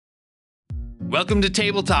Welcome to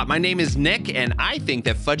Tabletop. My name is Nick, and I think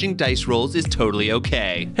that fudging dice rolls is totally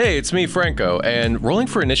okay. Hey, it's me, Franco, and rolling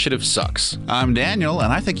for initiative sucks. I'm Daniel,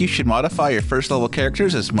 and I think you should modify your first level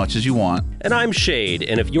characters as much as you want. And I'm Shade,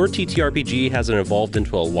 and if your TTRPG hasn't evolved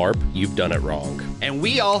into a LARP, you've done it wrong. And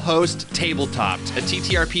we all host Tabletopped, a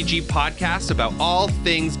TTRPG podcast about all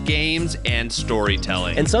things games and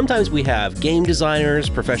storytelling. And sometimes we have game designers,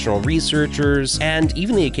 professional researchers, and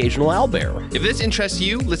even the occasional owlbear. If this interests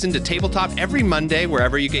you, listen to Tabletop every Monday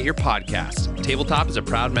wherever you get your podcasts. Tabletop is a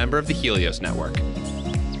proud member of the Helios Network.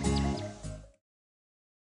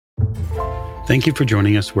 Thank you for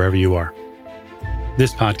joining us wherever you are.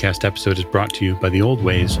 This podcast episode is brought to you by the Old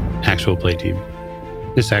Ways Actual Play team.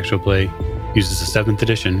 This actual play uses the 7th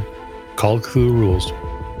edition Called Cthulhu rules,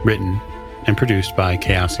 written and produced by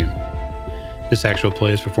Chaosium. This actual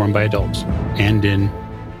play is performed by adults and in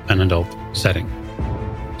an adult setting.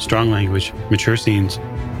 Strong language, mature scenes,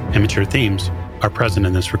 and mature themes are present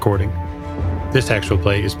in this recording. This actual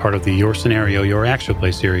play is part of the Your Scenario, Your Actual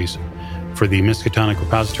Play series for the Miskatonic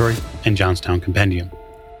Repository and Johnstown Compendium.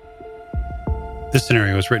 This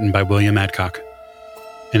scenario was written by William Adcock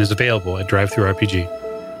and is available at DriveThruRPG.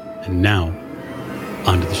 And now,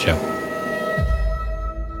 on to the show.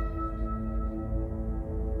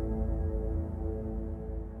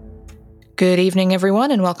 Good evening,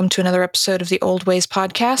 everyone, and welcome to another episode of the Old Ways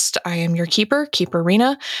podcast. I am your keeper, Keeper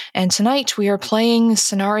Rena, and tonight we are playing the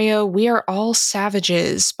scenario We Are All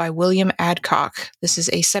Savages by William Adcock. This is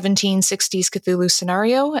a 1760s Cthulhu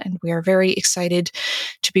scenario, and we are very excited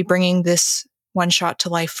to be bringing this one-shot to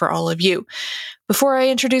life for all of you. Before I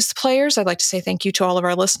introduce the players, I'd like to say thank you to all of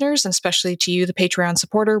our listeners, and especially to you, the Patreon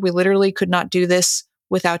supporter. We literally could not do this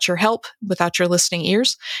without your help, without your listening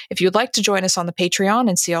ears. If you'd like to join us on the Patreon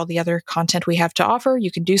and see all the other content we have to offer,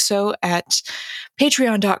 you can do so at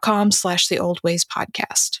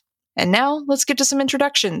patreon.com/theoldwayspodcast. And now let's get to some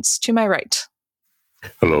introductions. To my right.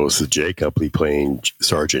 Hello, this is Jake. I'll be playing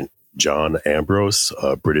Sergeant John Ambrose,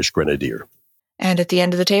 a British Grenadier. And at the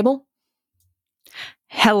end of the table.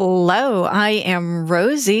 Hello, I am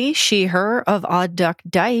Rosie, she, her of Odd Duck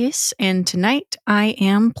Dice, and tonight I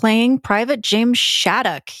am playing Private James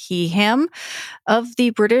Shattuck, he, him, of the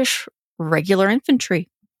British Regular Infantry.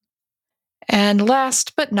 And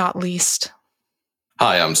last but not least.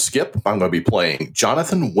 Hi, I'm Skip. I'm going to be playing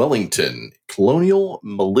Jonathan Wellington, Colonial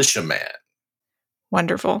Militiaman.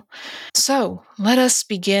 Wonderful. So, let us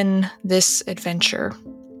begin this adventure.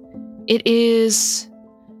 It is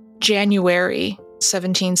January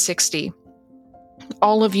 1760.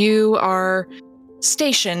 All of you are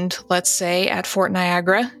stationed, let's say, at Fort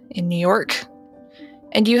Niagara in New York,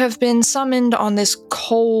 and you have been summoned on this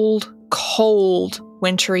cold, cold,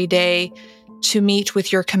 wintry day to meet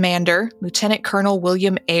with your commander, Lieutenant Colonel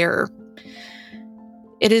William Eyre.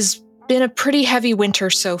 It has been a pretty heavy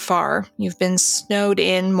winter so far. You've been snowed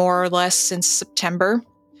in more or less since September.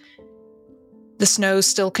 The snows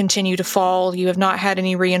still continue to fall. You have not had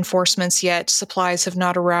any reinforcements yet. Supplies have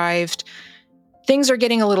not arrived. Things are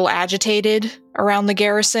getting a little agitated around the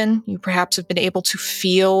garrison. You perhaps have been able to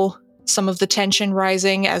feel some of the tension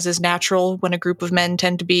rising, as is natural when a group of men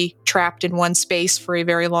tend to be trapped in one space for a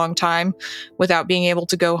very long time without being able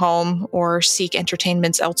to go home or seek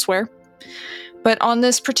entertainments elsewhere. But on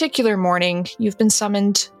this particular morning, you've been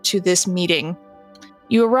summoned to this meeting.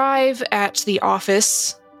 You arrive at the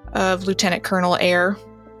office of Lieutenant Colonel Eyre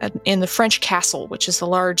in the French Castle, which is the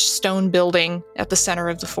large stone building at the center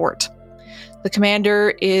of the fort. The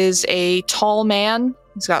commander is a tall man.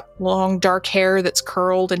 He's got long dark hair that's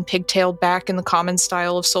curled and pigtailed back in the common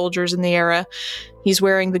style of soldiers in the era. He's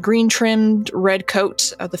wearing the green-trimmed red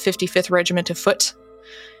coat of the 55th Regiment of Foot.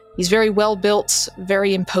 He's very well-built,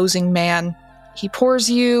 very imposing man. He pours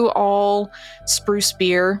you all spruce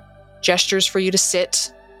beer, gestures for you to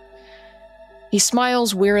sit. He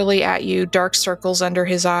smiles wearily at you, dark circles under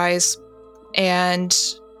his eyes, and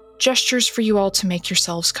gestures for you all to make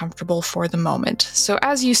yourselves comfortable for the moment. So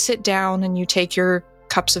as you sit down and you take your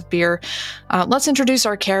cups of beer, let's introduce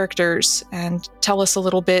our characters and tell us a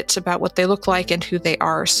little bit about what they look like and who they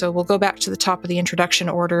are. So we'll go back to the top of the introduction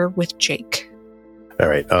order with Jake. All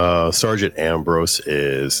right. Sergeant Ambrose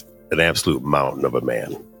is an absolute mountain of a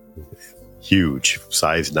man. Huge,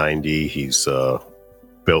 size 90. He's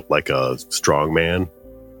built like a strong man,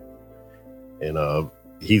 and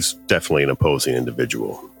he's definitely an imposing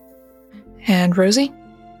individual. And Rosie?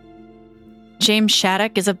 James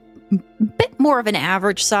Shattuck is a bit more of an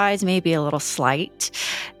average size, maybe a little slight,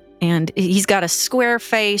 and he's got a square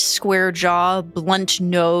face, square jaw, blunt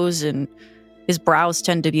nose, and his brows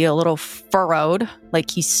tend to be a little furrowed,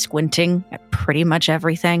 like he's squinting at pretty much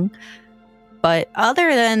everything. But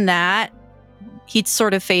other than that, he'd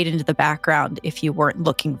sort of fade into the background if you weren't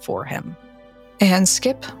looking for him. And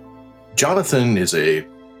Skip? Jonathan is a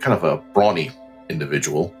kind of a brawny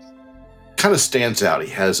individual. Kind of stands out. He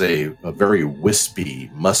has a very wispy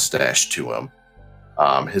mustache to him.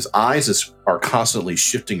 His eyes are constantly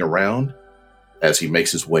shifting around as he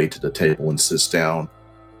makes his way to the table and sits down.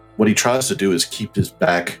 What he tries to do is keep his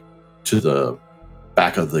back to the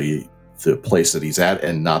back of the place that he's at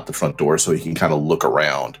and not the front door, so he can kind of look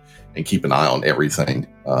around and keep an eye on everything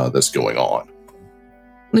that's going on.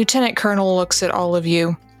 Lieutenant Colonel looks at all of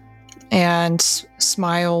you and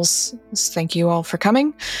smiles. Thank you all for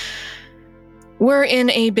coming. We're in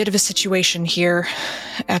a bit of a situation here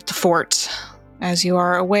at the fort. As you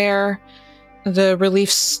are aware, the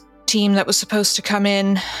relief team that was supposed to come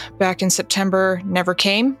in back in September never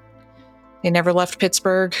came. They never left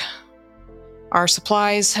Pittsburgh. Our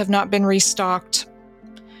supplies have not been restocked.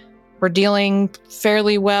 We're dealing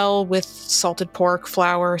fairly well with salted pork,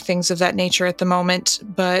 flour, things of that nature at the moment,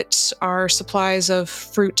 but our supplies of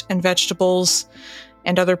fruit and vegetables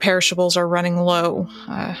and other perishables are running low.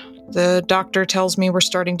 The doctor tells me we're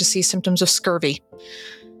starting to see symptoms of scurvy,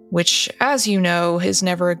 which, as you know, is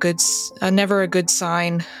never a good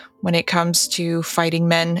sign when it comes to fighting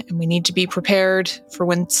men, and we need to be prepared for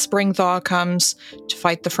when spring thaw comes to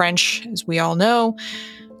fight the French. As we all know,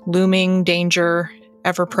 looming danger,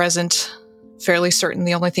 ever present, fairly certain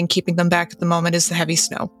the only thing keeping them back at the moment is the heavy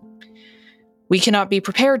snow. We cannot be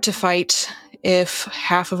prepared to fight if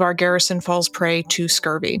half of our garrison falls prey to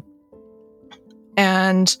scurvy.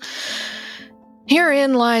 And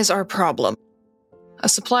herein lies our problem. A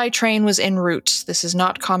supply train was en route. This is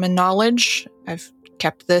not common knowledge. I've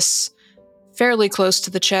kept this fairly close to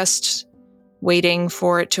the chest, waiting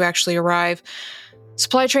for it to actually arrive.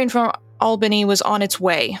 Supply train from Albany was on its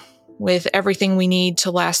way, with everything we need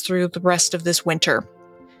to last through the rest of this winter.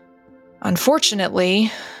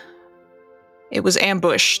 Unfortunately, it was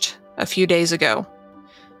ambushed a few days ago,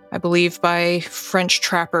 I believe by French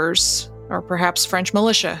trappers, or perhaps French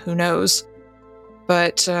militia, who knows.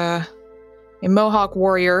 But a Mohawk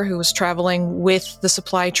warrior who was traveling with the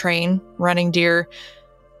supply train, running deer,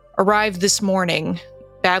 arrived this morning,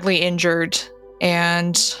 badly injured,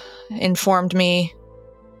 and informed me,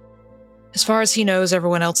 as far as he knows,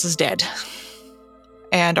 everyone else is dead.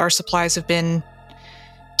 And our supplies have been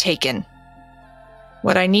taken.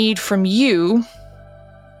 What I need from you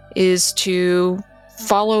is to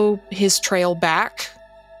follow his trail back,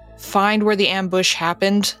 find where the ambush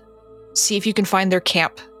happened, see if you can find their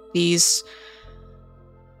camp. These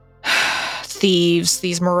thieves,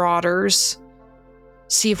 these marauders.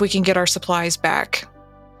 See if we can get our supplies back.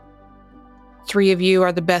 3 of you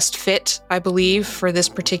are the best fit, I believe, for this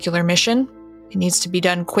particular mission. It needs to be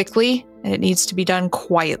done quickly, and it needs to be done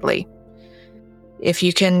quietly. If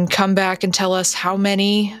you can come back and tell us how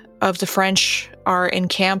many of the French are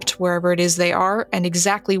encamped wherever it is they are, and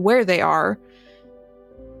exactly where they are,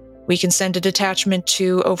 we can send a detachment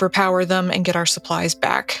to overpower them and get our supplies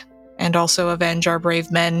back, and also avenge our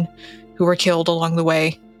brave men who were killed along the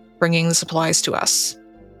way, bringing the supplies to us.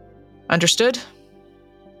 Understood?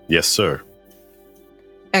 Yes, sir.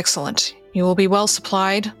 Excellent. You will be well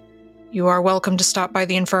supplied. You are welcome to stop by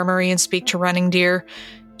the infirmary and speak to Running Deer,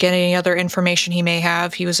 get any other information he may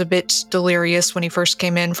have. He was a bit delirious when he first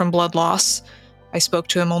came in from blood loss. I spoke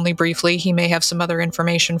to him only briefly. He may have some other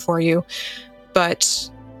information for you. But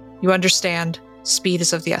you understand, speed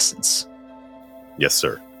is of the essence. Yes,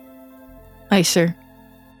 sir. Aye, sir.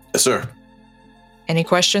 Yes, sir. Any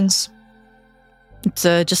questions? It's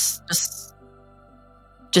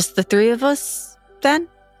just the 3 of us, then?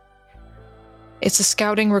 It's a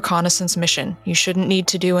scouting reconnaissance mission. You shouldn't need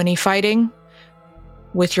to do any fighting.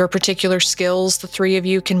 With your particular skills, the 3 of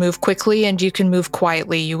you can move quickly and you can move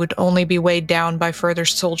quietly. You would only be weighed down by further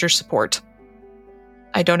soldier support.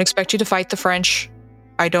 I don't expect you to fight the French.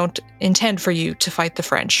 I don't intend for you to fight the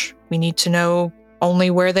French. We need to know only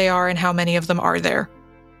where they are and how many of them are there.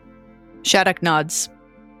 Shattuck nods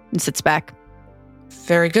and sits back.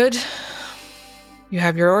 Very good. You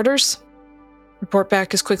have your orders. Report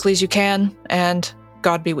back as quickly as you can, and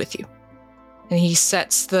God be with you. And he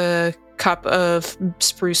sets the cup of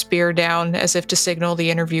spruce beer down as if to signal the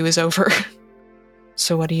interview is over.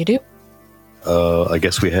 So what do you do? I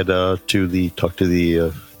guess we head talk to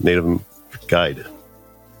the native guide.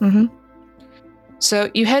 Mm-hmm. So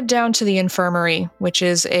you head down to the infirmary, which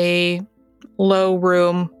is a low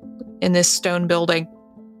room in this stone building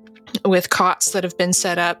with cots that have been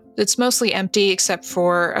set up. It's mostly empty except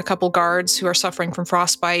for a couple guards who are suffering from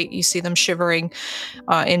frostbite. You see them shivering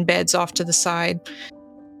in beds off to the side.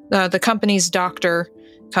 The company's doctor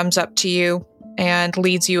comes up to you and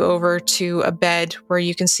leads you over to a bed where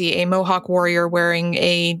you can see a Mohawk warrior wearing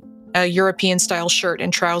a European-style shirt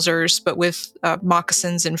and trousers, but with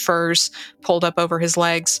moccasins and furs pulled up over his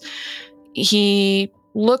legs. He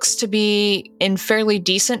looks to be in fairly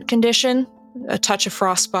decent condition, a touch of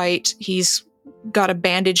frostbite. He's got a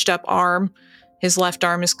bandaged-up arm. His left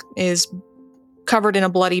arm is covered in a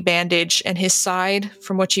bloody bandage, and his side,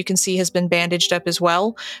 from what you can see, has been bandaged up as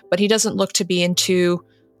well, but he doesn't look to be in too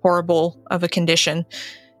horrible of a condition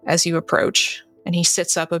as you approach, and he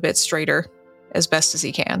sits up a bit straighter as best as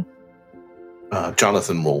he can.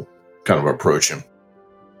 Jonathan will kind of approach him.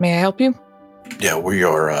 May I help you? Yeah, we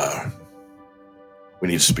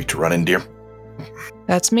need to speak to Running Deer.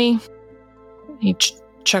 That's me. He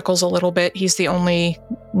chuckles a little bit. He's the only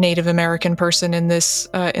Native American person in this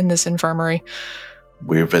infirmary.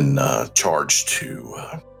 We've been charged to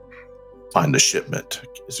find the shipment.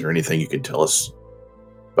 Is there anything you can tell us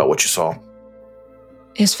about what you saw?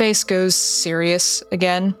 His face goes serious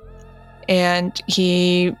again, and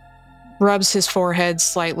he rubs his forehead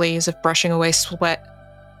slightly as if brushing away sweat.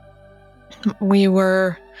 We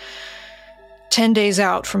were 10 days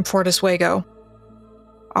out from Fort Oswego.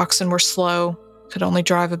 Oxen were slow, could only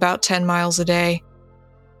drive about 10 miles a day.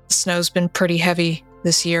 The snow's been pretty heavy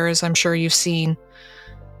this year, as I'm sure you've seen.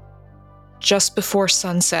 Just before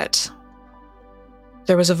sunset,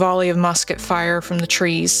 there was a volley of musket fire from the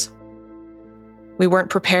trees. We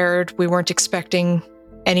weren't prepared. We weren't expecting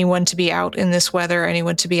anyone to be out in this weather,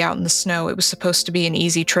 anyone to be out in the snow. It was supposed to be an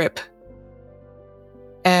easy trip.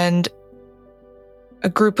 And a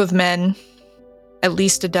group of men, at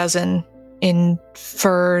least a dozen, in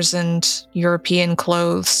furs and European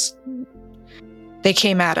clothes, they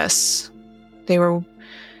came at us. They were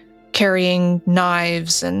carrying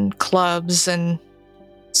knives and clubs, and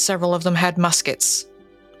several of them had muskets.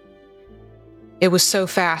 It was so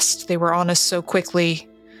fast. They were on us so quickly.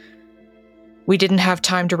 We didn't have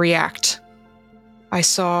time to react. I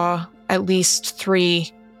saw at least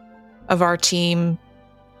 3 of our team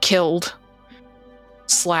killed,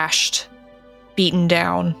 slashed, beaten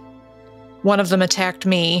down. One of them attacked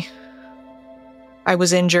me. I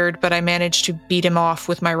was injured, but I managed to beat him off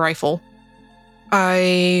with my rifle.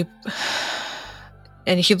 And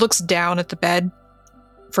he looks down at the bed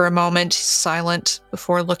for a moment, silent,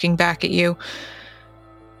 before looking back at you.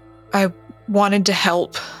 I wanted to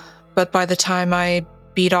help, but by the time I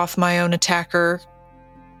beat off my own attacker,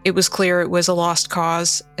 it was clear it was a lost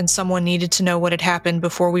cause, and someone needed to know what had happened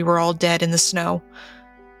before we were all dead in the snow.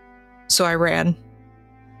 So I ran.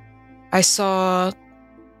 I saw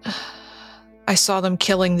them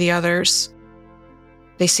killing the others.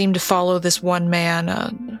 They seemed to follow this one man,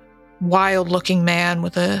 a wild-looking man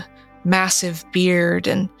with a massive beard,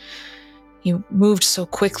 and he moved so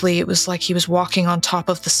quickly it was like he was walking on top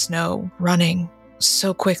of the snow, running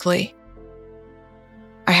so quickly.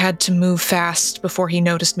 I had to move fast before he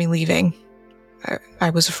noticed me leaving. I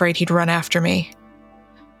was afraid he'd run after me.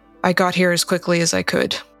 I got here as quickly as I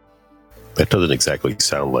could. That doesn't exactly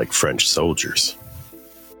sound like French soldiers.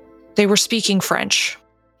 They were speaking French.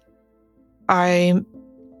 I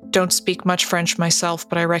don't speak much French myself,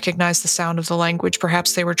 but I recognize the sound of the language.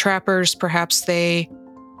 Perhaps they were trappers, perhaps they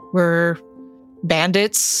were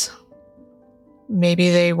bandits. Maybe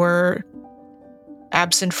they were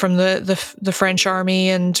absent from the French army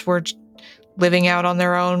and were living out on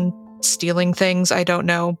their own, stealing things. I don't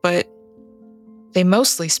know, but they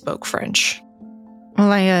mostly spoke French.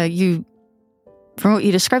 Well, from what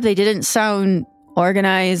you described, they didn't sound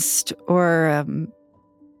organized or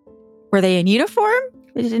were they in uniform?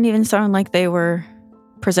 It didn't even sound like they were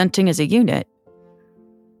presenting as a unit.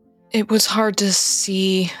 It was hard to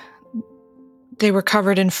see. They were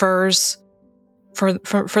covered in furs for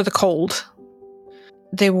the cold.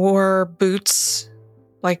 They wore boots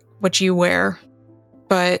like what you wear,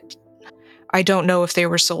 but I don't know if they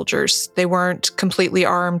were soldiers. They weren't completely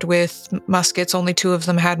armed with muskets. Only 2 of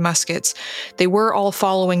them had muskets. They were all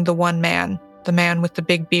following the one man, the man with the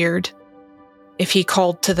big beard. If he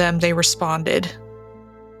called to them, they responded.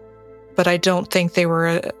 But I don't think they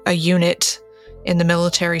were a unit in the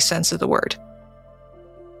military sense of the word.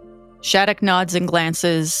 Shattuck nods and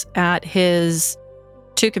glances at his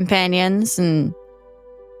 2 companions and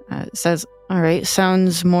says, all right,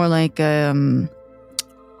 sounds more like a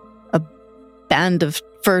band of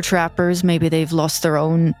fur trappers. Maybe they've lost their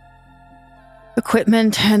own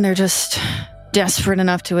equipment and they're just desperate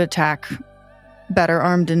enough to attack better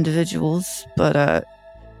armed individuals. But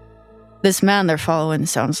this man they're following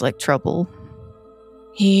sounds like trouble.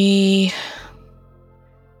 I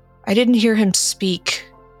didn't hear him speak.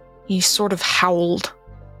 He sort of howled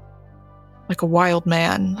like a wild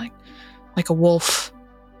man, like like a wolf.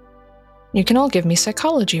 You can all give me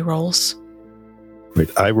psychology rolls. Wait,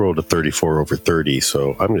 I rolled a 34 over 30,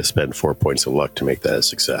 so I'm going to spend 4 points of luck to make that a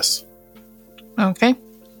success. Okay.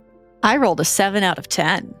 I rolled a 7 out of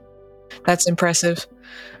 10. That's impressive.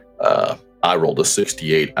 I rolled a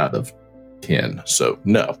 68 out of 10, so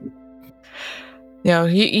no.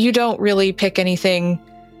 You don't really pick anything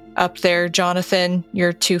up there, Jonathan.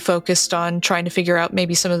 You're too focused on trying to figure out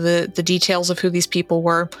maybe some of the details of who these people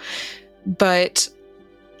were. But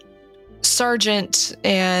Sergeant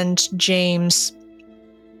and James,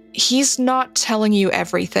 he's not telling you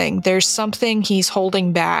everything. There's something he's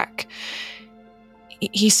holding back.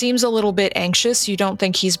 He seems a little bit anxious. You don't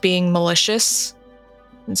think he's being malicious.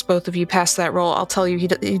 Since both of you passed that roll, I'll tell you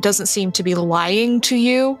he doesn't seem to be lying to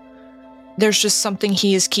you. There's just something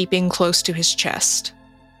he is keeping close to his chest.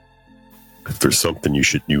 If there's something you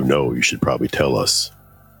should probably tell us.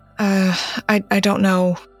 I don't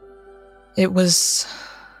know. It was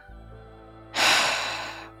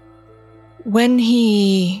when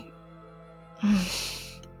he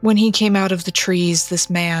came out of the trees, this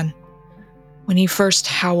man, when he first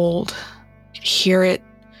howled, you could hear it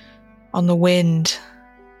on the wind.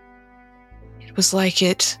 It was like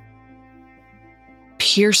it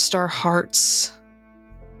pierced our hearts,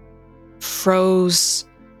 froze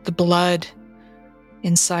the blood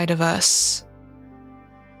inside of us,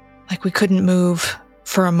 like we couldn't move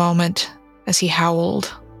for a moment as he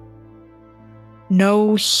howled.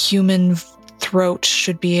 No human throat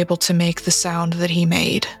should be able to make the sound that he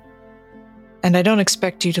made. And I don't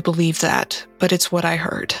expect you to believe that, but it's what I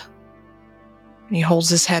heard. And he holds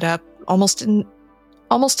his head up, almost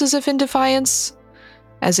as if in defiance,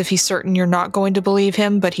 as if he's certain you're not going to believe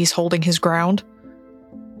him, but he's holding his ground.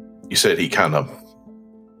 You said he kind of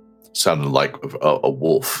sounded like a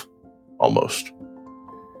wolf, almost.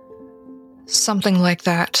 Something like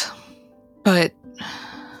that. But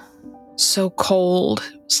so cold.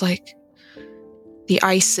 It's like the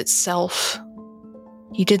ice itself.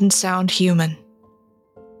 He didn't sound human.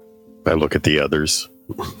 I look at the others.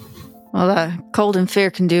 Well, cold and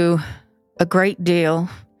fear can do a great deal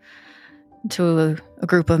to a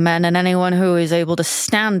group of men, and anyone who is able to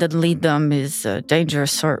stand and lead them is a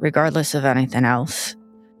dangerous sort, regardless of anything else.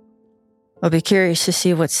 I'll be curious to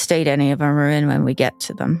see what state any of them are in when we get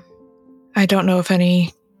to them. I don't know if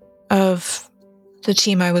any of the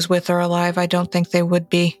team I was with are alive. I don't think they would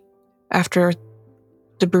be after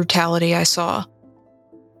the brutality I saw.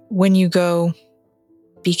 When you go,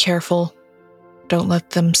 be careful. Don't let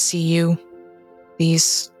them see you.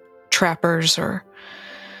 These trappers or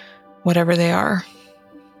whatever they are.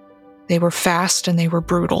 They were fast and they were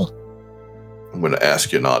brutal. I'm going to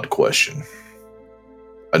ask you an odd question.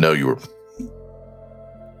 I know you were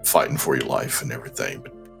fighting for your life and everything,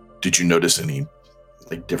 but did you notice any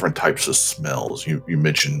different types of smells? You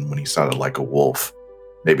mentioned when he sounded like a wolf.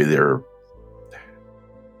 Maybe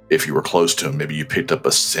if you were close to him, maybe you picked up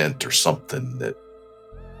a scent or something that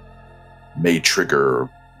may trigger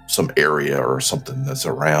some area or something that's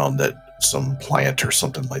around that, some plant or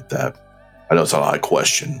something like that. I know it's an odd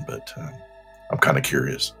question, but I'm kind of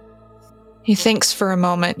curious. He thinks for a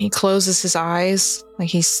moment. He closes his eyes, like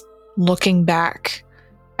he's looking back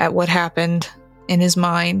at what happened in his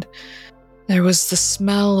mind. There was the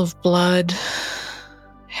smell of blood,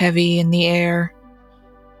 heavy in the air,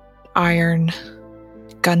 iron,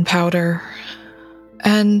 gunpowder,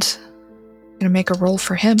 and I'm going to make a roll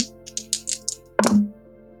for him.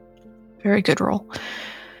 Very good roll.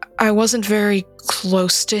 I wasn't very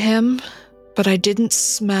close to him, but I didn't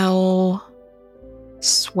smell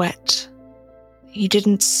sweat. He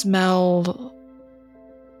didn't smell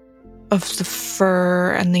of the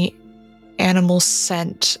fur and the animal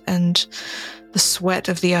scent and the sweat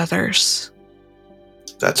of the others.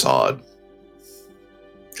 That's odd.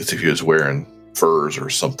 Because if he was wearing furs or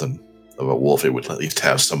something of a wolf, it would at least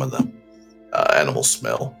have some of the animal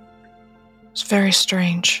smell. It's very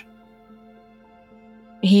strange.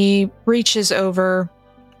 He reaches over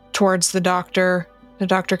towards the doctor. The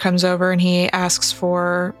doctor comes over and he asks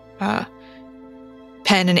for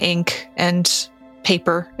pen and ink and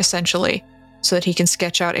paper, essentially, so that he can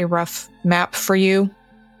sketch out a rough map for you.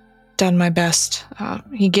 Done my best.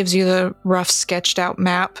 He gives you the rough sketched out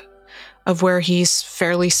map of where he's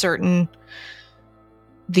fairly certain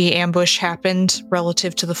the ambush happened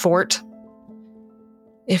relative to the fort.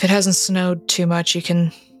 If it hasn't snowed too much, you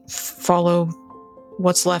can follow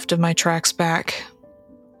what's left of my tracks back.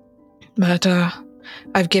 But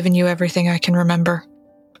I've given you everything I can remember.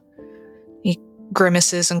 He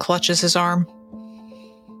grimaces and clutches his arm.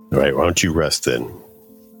 All right, why don't you rest then?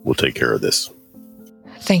 We'll take care of this.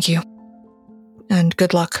 Thank you. And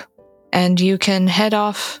good luck. And you can head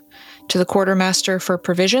off to the quartermaster for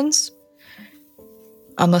provisions,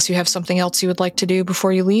 unless you have something else you would like to do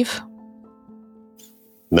before you leave.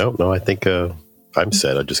 No, I think I'm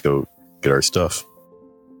set. I'll just go get our stuff.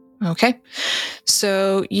 Okay.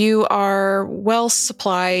 So you are well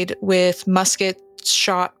supplied with musket,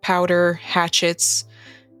 shot, powder, hatchets.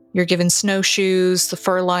 You're given snowshoes, the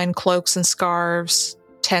fur-lined cloaks and scarves,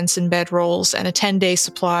 tents and bedrolls, and a 10-day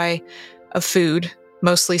supply of food,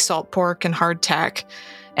 mostly salt pork and hardtack,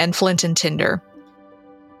 and flint and tinder.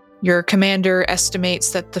 Your commander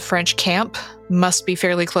estimates that the French camp must be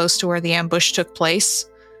fairly close to where the ambush took place.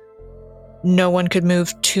 No one could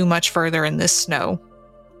move too much further in this snow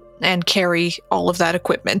and carry all of that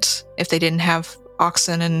equipment if they didn't have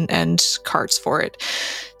oxen and carts for it.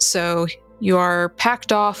 So you are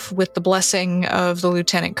packed off with the blessing of the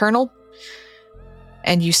lieutenant colonel,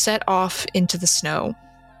 and you set off into the snow.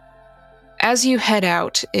 As you head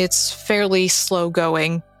out, it's fairly slow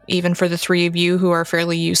going, even for the three of you who are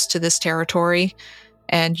fairly used to this territory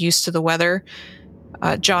and used to the weather.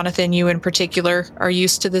 Jonathan, you in particular, are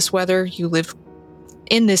used to this weather. You live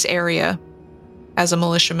in this area as a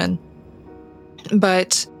militiaman.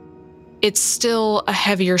 But it's still a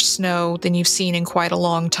heavier snow than you've seen in quite a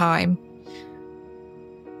long time.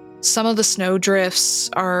 Some of the snow drifts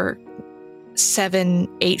are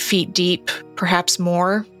 7-8 feet deep, perhaps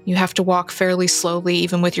more. You have to walk fairly slowly,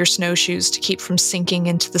 even with your snowshoes, to keep from sinking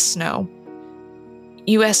into the snow.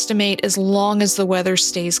 You estimate as long as the weather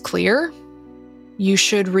stays clear, you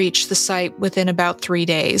should reach the site within about 3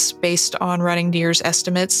 days, based on Running Deer's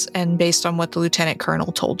estimates and based on what the lieutenant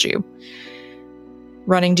colonel told you.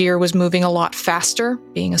 Running Deer was moving a lot faster,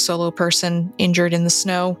 being a solo person injured in the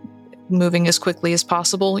snow, moving as quickly as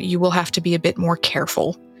possible. You will have to be a bit more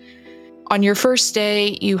careful. On your first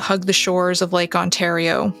day, you hug the shores of Lake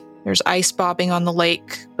Ontario. There's ice bobbing on the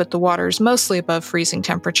lake, but the water is mostly above freezing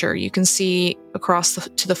temperature. You can see across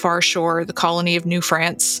to the far shore the colony of New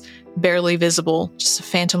France, barely visible, just a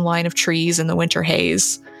phantom line of trees in the winter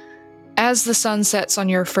haze. As the sun sets on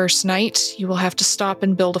your first night, you will have to stop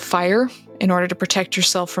and build a fire in order to protect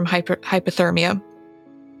yourself from hypothermia.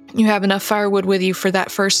 You have enough firewood with you for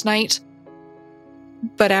that first night,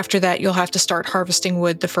 but after that you'll have to start harvesting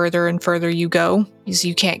wood the further and further you go, because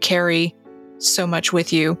you can't carry so much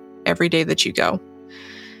with you every day that you go.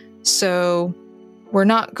 So we're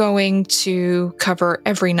not going to cover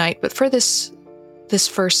every night, but for this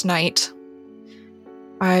first night,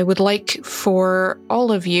 I would like for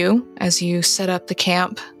all of you, as you set up the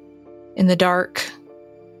camp in the dark,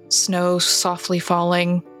 snow softly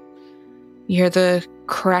falling, you hear the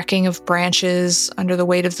cracking of branches under the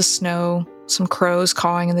weight of the snow, some crows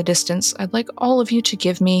cawing in the distance. I'd like all of you to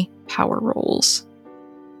give me power rolls.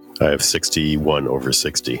 I have 61 over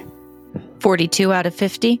 60. 42 out of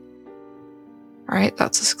 50. All right,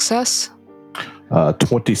 that's a success.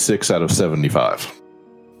 26 out of 75.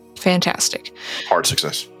 Fantastic. Hard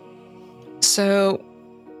success. So,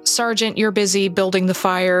 Sergeant, you're busy building the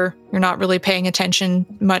fire. You're not really paying attention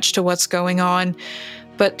much to what's going on.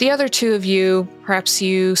 But the other two of you, perhaps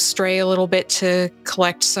you stray a little bit to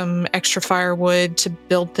collect some extra firewood to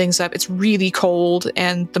build things up. It's really cold,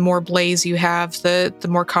 and the more blaze you have, the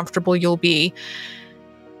more comfortable you'll be.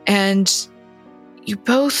 And you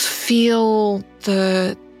both feel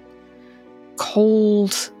the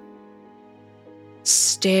cold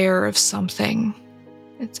stare of something.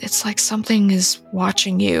 It's like something is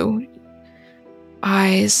watching you.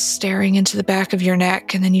 Eyes staring into the back of your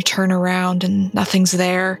neck, and then you turn around and nothing's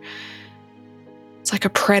there. It's like a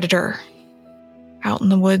predator out in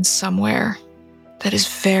the woods somewhere that is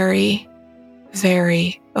very,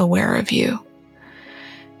 very aware of you.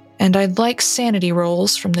 And I'd like sanity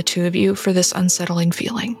rolls from the two of you for this unsettling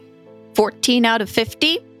feeling. 14 out of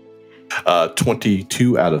 50.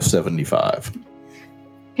 22 out of 75.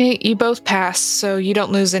 Okay, you both pass, so you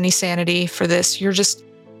don't lose any sanity for this. You're just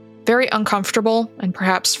very uncomfortable, and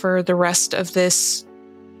perhaps for the rest of this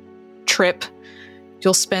trip,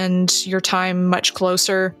 you'll spend your time much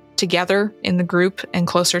closer together in the group and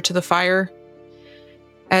closer to the fire,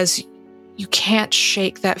 as you can't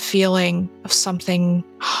shake that feeling of something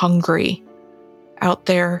hungry out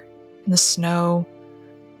there in the snow,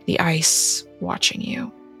 the ice, watching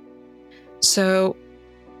you. So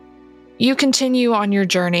you continue on your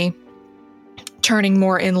journey, turning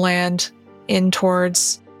more inland, in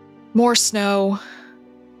towards more snow,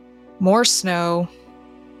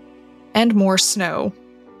 and more snow,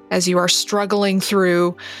 as you are struggling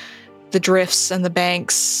through the drifts and the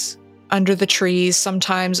banks under the trees.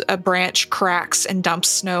 Sometimes a branch cracks and dumps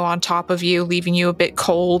snow on top of you, leaving you a bit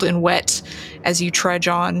cold and wet as you trudge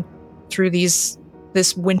on through these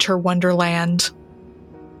this winter wonderland.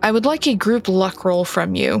 I would like a group luck roll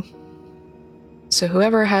from you. So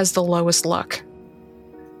whoever has the lowest luck.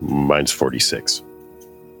 Mine's 46.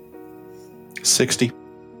 60.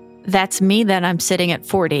 That's me, then I'm sitting at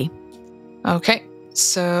 40. Okay,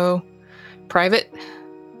 so Private?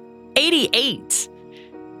 88.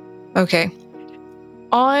 Okay.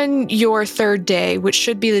 On your third day, which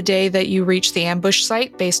should be the day that you reach the ambush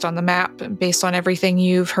site based on the map, and based on everything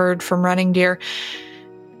you've heard from Running Deer,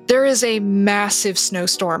 there is a massive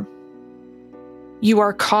snowstorm. You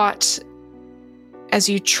are caught as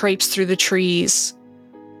you traipse through the trees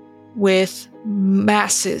with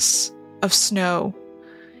masses of snow.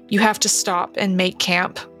 You have to stop and make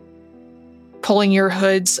camp, pulling your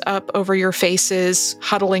hoods up over your faces,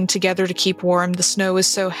 huddling together to keep warm. The snow is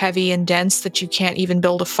so heavy and dense that you can't even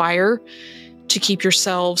build a fire to keep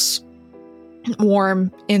yourselves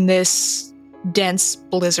warm in this dense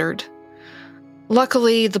blizzard.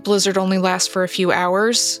 Luckily, the blizzard only lasts for a few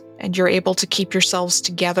hours, and you're able to keep yourselves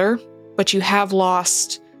together, but you have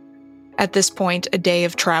lost, at this point, a day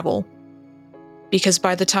of travel. Because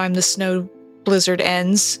by the time the snow blizzard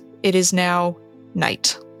ends, it is now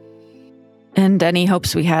night. And any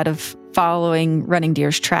hopes we had of following Running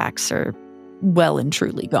Deer's tracks are well and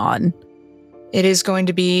truly gone. It is going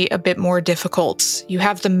to be a bit more difficult. You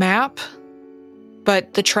have the map,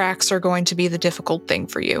 but the tracks are going to be the difficult thing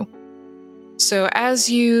for you. So as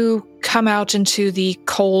you come out into the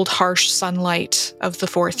cold, harsh sunlight of the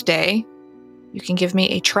fourth day, you can give me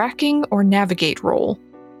a tracking or navigate roll.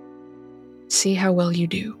 See how well you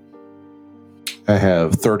do. I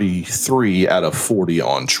have 33 out of 40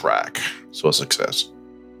 on track, so a success.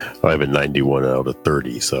 I have a 91 out of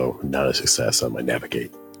 30, so not a success on my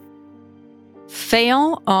navigate.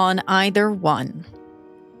 Fail on either one.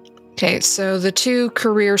 Okay, so the two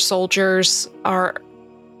career soldiers are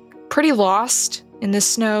pretty lost in the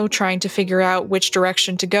snow, trying to figure out which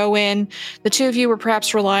direction to go in. The two of you were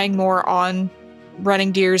perhaps relying more on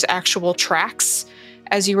Running Deer's actual tracks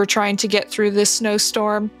as you were trying to get through this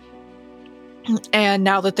snowstorm. And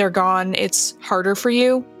now that they're gone, it's harder for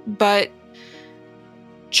you. But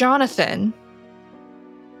Jonathan,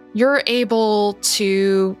 you're able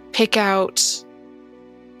to pick out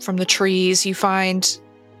from the trees. You find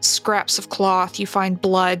scraps of cloth, you find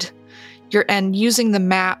blood. And using the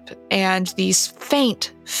map and these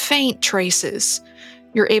faint traces,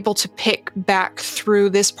 you're able to pick back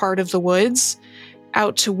through this part of the woods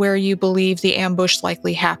out to where you believe the ambush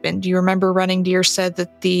likely happened. Do you remember Running Deer said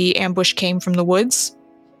that the ambush came from the woods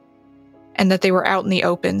and that they were out in the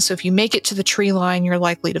open? So if you make it to the tree line, you're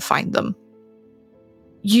likely to find them.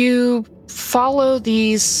 You follow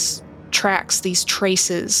these tracks, these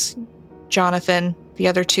traces, Jonathan, the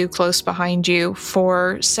other two close behind you,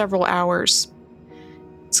 for several hours.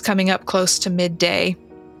 It's coming up close to midday.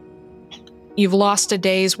 You've lost a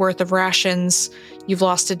day's worth of rations. You've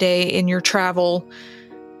lost a day in your travel.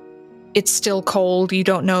 It's still cold. You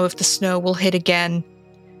don't know if the snow will hit again.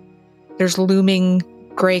 There's looming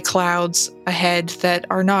gray clouds ahead that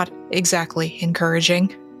are not exactly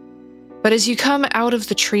encouraging. But as you come out of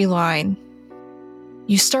the tree line,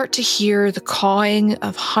 you start to hear the cawing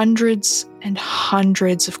of hundreds and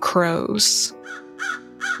hundreds of crows.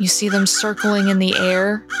 You see them circling in the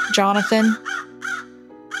air, Jonathan.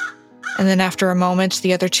 And then after a moment,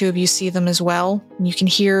 the other two of you see them as well. And you can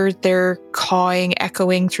hear their cawing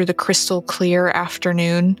echoing through the crystal clear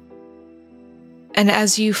afternoon. And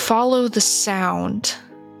as you follow the sound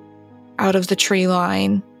out of the tree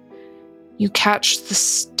line, you catch the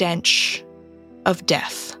stench of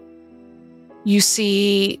death. You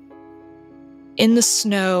see in the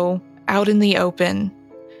snow, out in the open,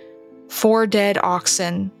 4 dead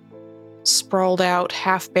oxen sprawled out,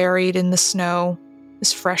 half buried in the snow,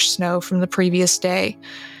 this fresh snow from the previous day.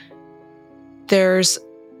 There's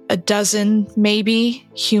a dozen, maybe,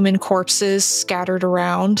 human corpses scattered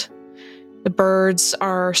around. The birds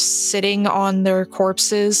are sitting on their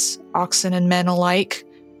corpses, oxen and men alike,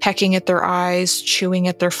 pecking at their eyes, chewing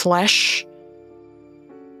at their flesh.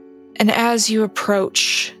 And as you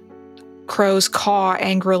approach, crows caw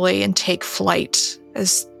angrily and take flight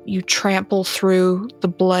as you trample through the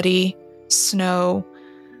bloody snow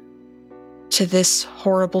to this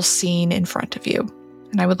horrible scene in front of you.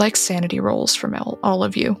 And I would like sanity rolls from all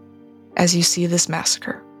of you as you see this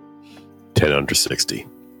massacre. 10 under 60.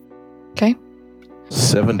 Okay.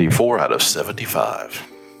 74 out of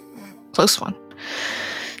 75. Close one.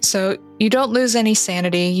 So you don't lose any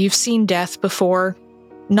sanity. You've seen death before.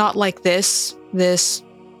 Not like this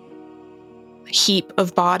heap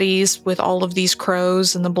of bodies with all of these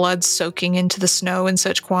crows and the blood soaking into the snow in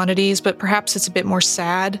such quantities, but perhaps it's a bit more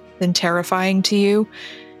sad than terrifying to you.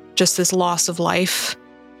 Just this loss of life.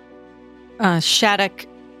 Shattuck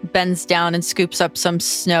bends down and scoops up some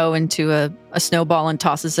snow into a snowball and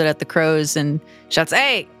tosses it at the crows and shouts,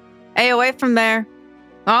 Hey, away from there.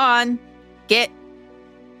 On. Get.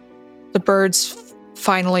 The birds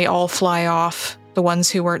finally all fly off, the ones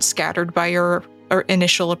who weren't scattered by your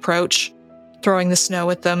initial approach. Throwing the snow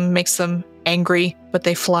at them makes them angry, but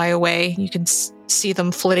they fly away. You can see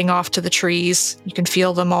them flitting off to the trees. You can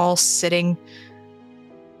feel them all sitting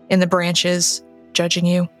in the branches, judging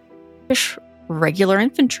you. Regular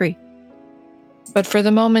infantry. But for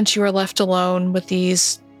the moment, you are left alone with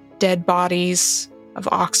these dead bodies of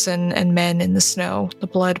oxen and men in the snow, the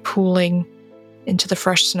blood pooling into the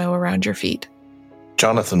fresh snow around your feet.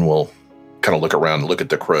 Jonathan will kind of look around, look at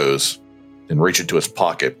the crows, and reach into his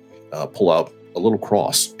pocket, pull out a little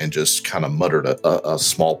cross, and just kind of muttered a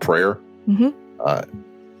small prayer. Mm-hmm.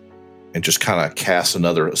 And just kind of cast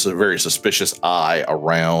another very suspicious eye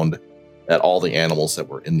around at all the animals that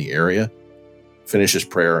were in the area. Finish his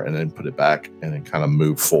prayer and then put it back and then kind of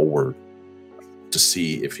move forward to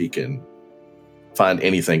see if he can find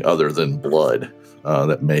anything other than blood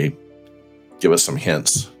that may give us some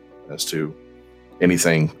hints as to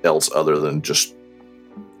anything else other than just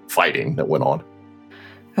fighting that went on.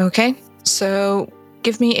 Okay, so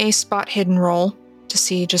give me a spot hidden roll to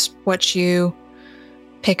see just what you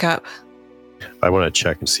pick up. I want to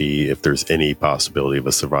check and see if there's any possibility of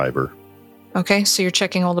a survivor. Okay, so you're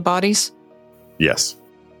checking all the bodies? Yes.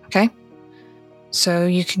 Okay. So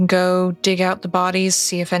you can go dig out the bodies,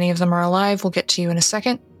 see if any of them are alive. We'll get to you in a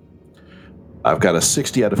second. I've got a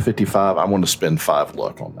 60 out of 55. I want to spend 5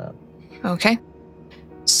 luck on that. Okay.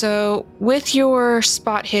 So with your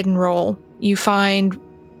spot hidden roll, you find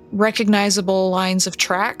recognizable lines of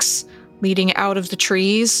tracks leading out of the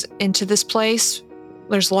trees into this place.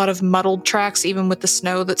 There's a lot of muddled tracks, even with the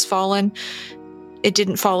snow that's fallen. It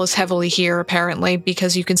didn't fall as heavily here, apparently,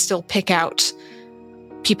 because you can still pick out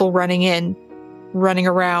people running in, running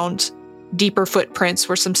around, deeper footprints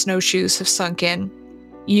where some snowshoes have sunk in.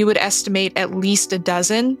 You would estimate at least a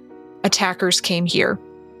dozen attackers came here,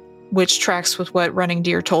 which tracks with what Running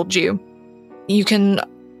Deer told you. You can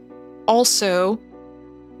also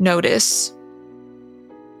notice,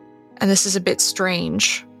 and this is a bit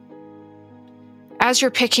strange, as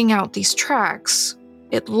you're picking out these tracks,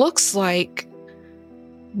 it looks like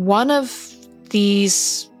one of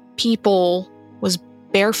these people was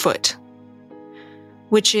barefoot,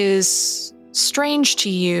 which is strange to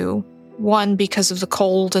you. One, because of the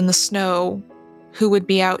cold and the snow, who would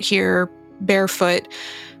be out here barefoot,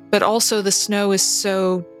 but also the snow is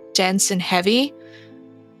so dense and heavy,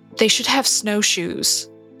 they should have snowshoes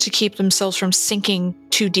to keep themselves from sinking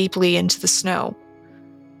too deeply into the snow.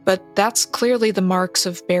 But that's clearly the marks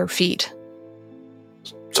of bare feet.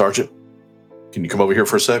 Sergeant, can you come over here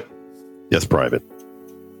for a sec? Yes, Private.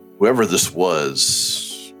 Whoever this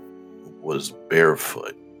was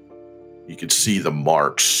barefoot. You could see the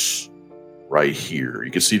marks right here.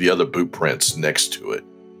 You could see the other boot prints next to it.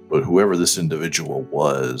 But whoever this individual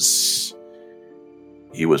was,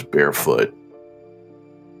 he was barefoot.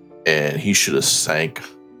 And he should have sank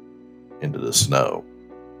into the snow.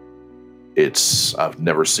 I've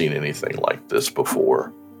never seen anything like this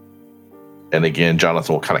before. And again,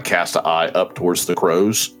 Jonathan will kind of cast an eye up towards the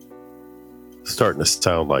crows. Starting to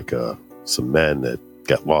sound like some men that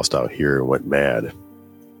got lost out here and went mad.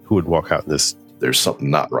 Who would walk out in this? There's something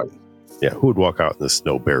not right. Yeah, who would walk out in the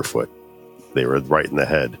snow barefoot? They were right in the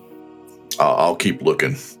head. I'll keep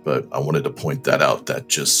looking, but I wanted to point that out.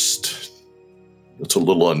 It's a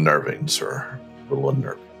little unnerving, sir. A little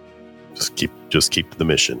unnerving. Just keep the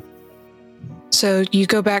mission. So you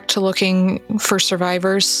go back to looking for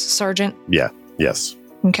survivors, Sergeant? Yeah, yes.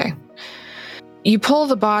 Okay. You pull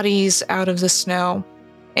the bodies out of the snow,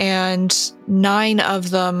 and 9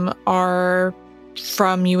 of them are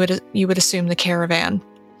from, you would assume, the caravan.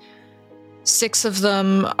 6 of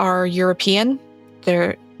them are European.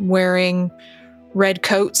 They're wearing red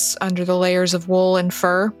coats under the layers of wool and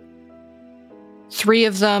fur. 3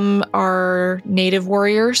 of them are native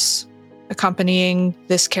warriors accompanying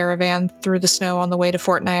this caravan through the snow on the way to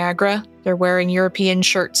Fort Niagara. They're wearing European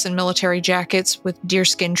shirts and military jackets with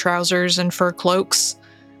deerskin trousers and fur cloaks.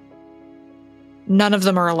 None of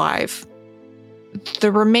them are alive. The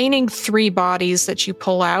remaining 3 bodies that you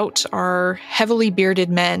pull out are heavily bearded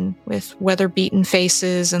men with weather-beaten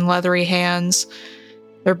faces and leathery hands.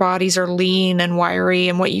 Their bodies are lean and wiry,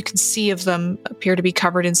 and what you can see of them appear to be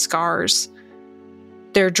covered in scars.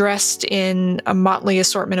 They're dressed in a motley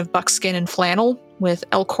assortment of buckskin and flannel with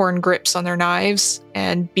elk horn grips on their knives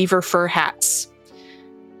and beaver fur hats.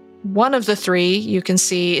 One of the three, you can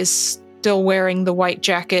see, is still wearing the white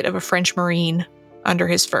jacket of a French Marine under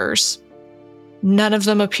his furs. None of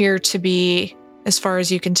them appear to be, as far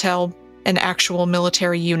as you can tell, an actual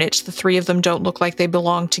military unit. The three of them don't look like they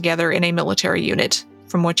belong together in a military unit,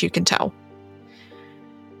 from what you can tell.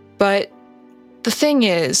 But the thing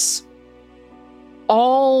is,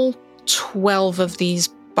 all 12 of these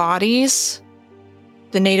bodies,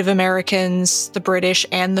 the Native Americans, the British,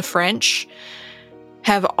 and the French,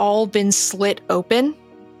 have all been slit open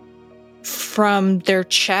from their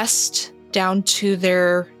chest down to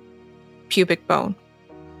their pubic bone.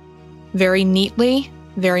 Very neatly,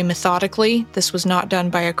 very methodically. This was not done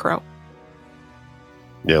by a crow.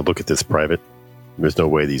 Yeah, look at this, Private. There's no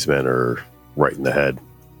way these men are right in the head.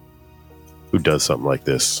 Who does something like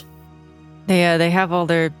this? They have all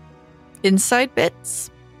their inside bits.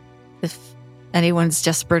 If anyone's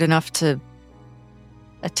desperate enough to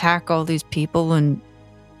attack all these people and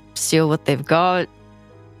steal what they've got,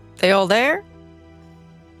 they all there?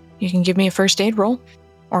 You can give me a first aid roll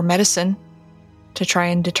or medicine to try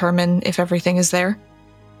and determine if everything is there.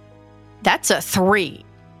 That's a 3.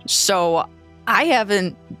 So I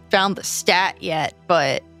haven't found the stat yet,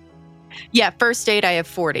 but yeah, first aid I have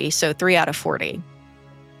 40, so 3 out of 40.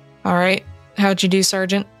 All right. How'd you do,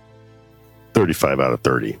 Sergeant? 35 out of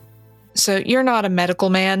 30. So you're not a medical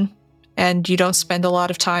man, and you don't spend a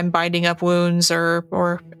lot of time binding up wounds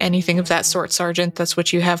or anything of that sort, Sergeant. That's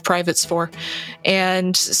what you have privates for.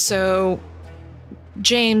 And so,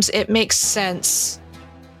 James, it makes sense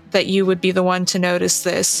that you would be the one to notice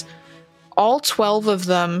this. All 12 of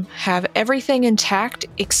them have everything intact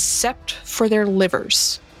except for their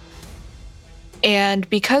livers. And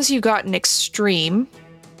because you got an extreme,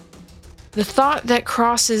 the thought that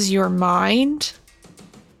crosses your mind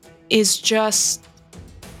is just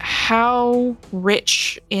how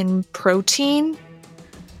rich in protein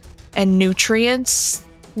and nutrients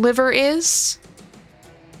liver is.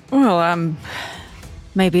 Well,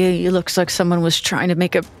 maybe it looks like someone was trying to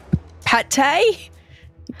make a pate.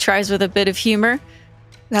 He tries with a bit of humor.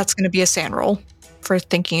 That's going to be a SAN roll for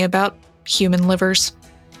thinking about human livers.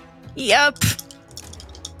 Yep.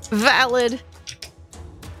 Valid.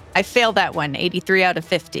 I failed that one, 83 out of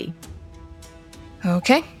 50.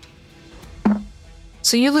 Okay.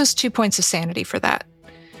 So you lose 2 points of sanity for that,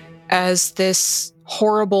 as this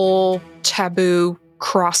horrible taboo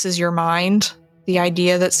crosses your mind. The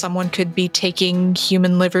idea that someone could be taking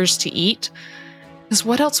human livers to eat. Because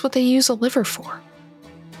what else would they use a liver for?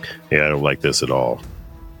 Yeah, I don't like this at all.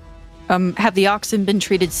 Have the oxen been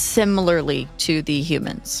treated similarly to the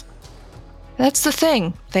humans? That's the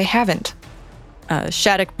thing. They haven't.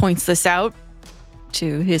 Shattuck points this out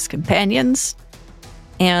to his companions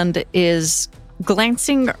and is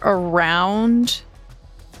glancing around,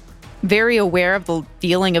 very aware of the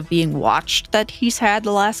feeling of being watched that he's had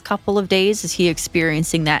the last couple of days. Is he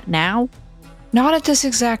experiencing that now? Not at this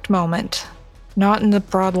exact moment. Not in the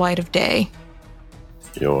broad light of day.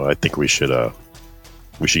 You know, I think we should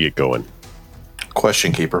get going.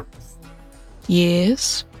 Question, Keeper.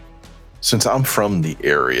 Yes? Since I'm from the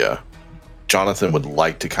area, Jonathan would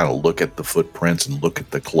like to kind of look at the footprints and look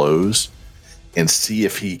at the clothes and see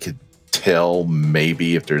if he could tell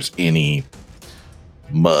maybe if there's any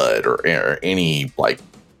mud or any like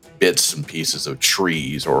bits and pieces of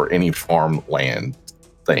trees or any farmland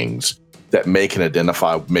things that can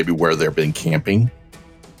identify maybe where they've been camping,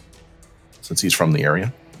 since he's from the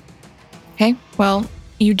area. Okay, well,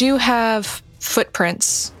 you do have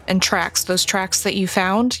footprints and tracks. Those tracks that you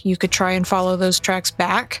found, you could try and follow those tracks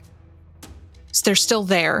back. So they're still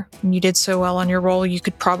there. And you did so well on your roll, you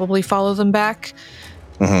could probably follow them back.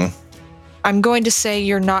 Mm-hmm. I'm going to say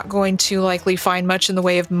you're not going to likely find much in the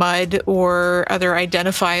way of mud or other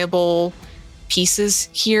identifiable pieces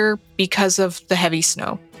here because of the heavy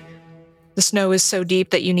snow. The snow is so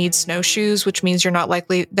deep that you need snowshoes, which means they're not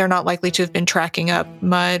likely to have been tracking up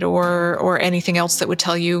mud or anything else that would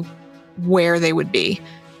tell you where they would be.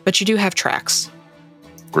 But you do have tracks.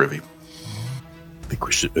 Groovy.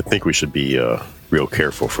 I think we should be real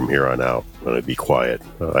careful from here on out. I'm going to be quiet.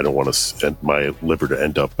 I don't want my liver to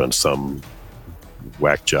end up on some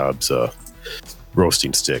whack job's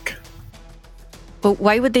roasting stick. But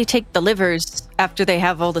why would they take the livers after they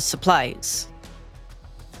have all the supplies?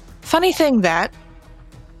 Funny thing that,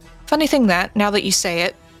 now that you say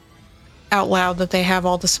it out loud that they have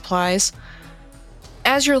all the supplies,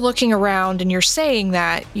 as you're looking around and you're saying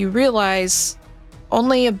that, you realize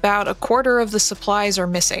only about a quarter of the supplies are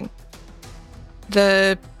missing.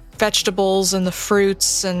 The vegetables and the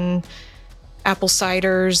fruits and apple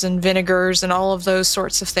ciders and vinegars and all of those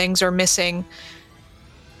sorts of things are missing.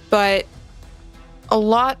 But a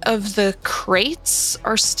lot of the crates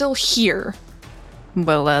are still here.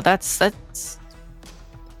 Well, that's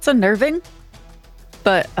unnerving.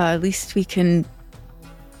 But at least we can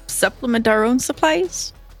supplement our own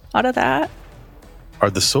supplies out of that.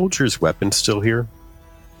 Are the soldiers' weapons still here?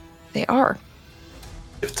 They are.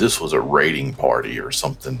 If this was a raiding party or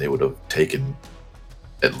something, they would have taken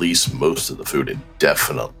at least most of the food and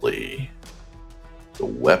definitely the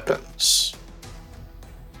weapons.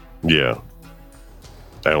 Yeah.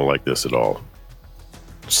 I don't like this at all.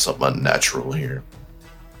 Something unnatural here.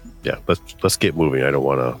 Yeah, let's get moving. I don't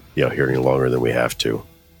want to be out here any longer than we have to.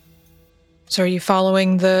 So are you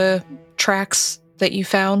following the tracks that you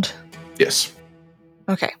found? Yes.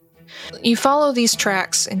 Okay. You follow these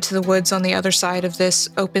tracks into the woods on the other side of this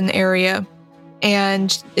open area,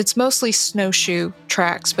 and it's mostly snowshoe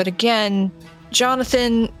tracks. But again,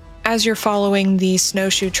 Jonathan, as you're following these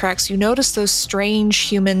snowshoe tracks, you notice those strange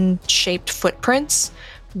human-shaped footprints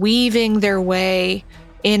weaving their way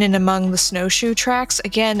in and among the snowshoe tracks,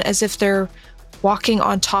 again, as if they're walking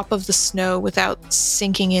on top of the snow without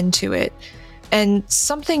sinking into it. And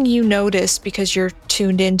something you notice, because you're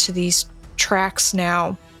tuned into these tracks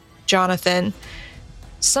now, Jonathan,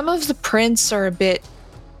 some of the prints are a bit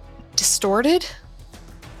distorted.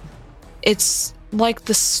 It's like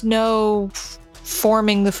the snow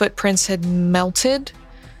forming the footprints had melted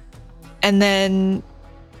and then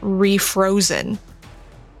refrozen,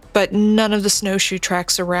 but none of the snowshoe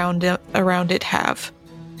tracks around it have.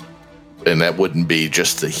 And that wouldn't be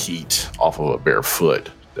just the heat off of a bare foot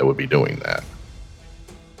that would be doing that.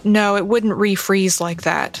 No, it wouldn't refreeze like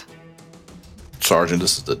that. Sergeant,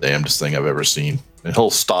 this is the damnedest thing I've ever seen. And he'll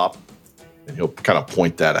stop and he'll kind of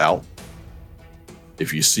point that out.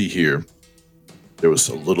 If you see here, there was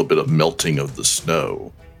a little bit of melting of the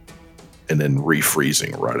snow and then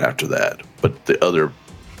refreezing right after that. But the other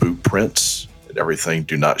boot prints and everything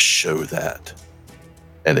do not show that.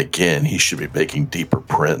 And again, he should be making deeper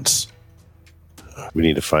prints. We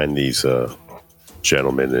need to find these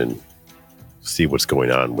gentlemen and see what's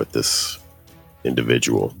going on with this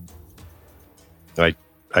individual.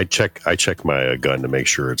 I check my gun to make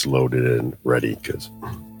sure it's loaded and ready, because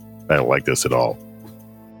I don't like this at all.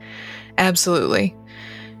 Absolutely.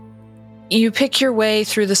 You pick your way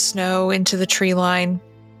through the snow into the tree line,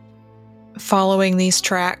 following these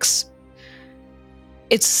tracks.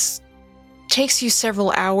 It takes you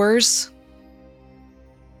several hours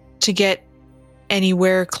to get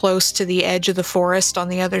anywhere close to the edge of the forest on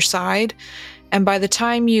the other side, and by the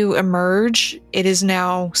time you emerge, it is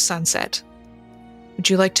now sunset. Would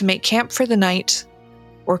you like to make camp for the night,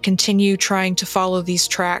 or continue trying to follow these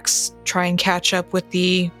tracks, try and catch up with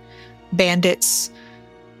the bandits?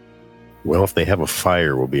 Well, if they have a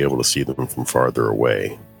fire, we'll be able to see them from farther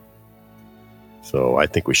away. So I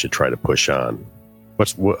think we should try to push on.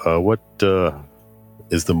 What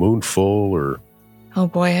is the moon full, or? Oh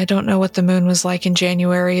boy, I don't know what the moon was like in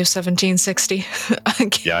January of 1760.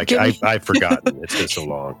 Yeah, I've forgotten. It's been so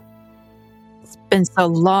long. It's been so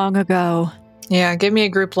long ago. Yeah, give me a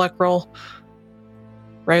group luck roll,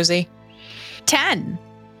 Rosie. 10.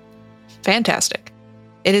 Fantastic.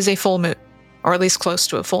 It is a full moon, or at least close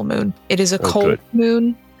to a full moon. It is a cold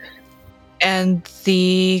moon, and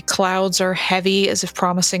the clouds are heavy, as if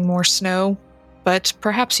promising more snow, but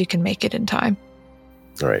perhaps you can make it in time.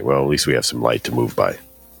 All right, well, at least we have some light to move by.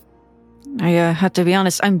 I have to be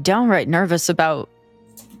honest, I'm downright nervous about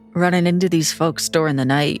running into these folks during the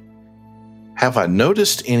night. Have I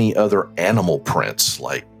noticed any other animal prints,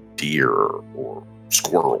 like deer or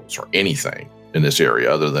squirrels or anything in this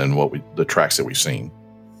area other than the tracks that we've seen?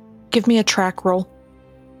 Give me a track roll.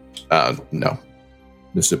 No.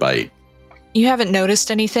 Missed it by 8. You haven't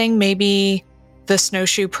noticed anything? Maybe the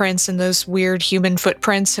snowshoe prints and those weird human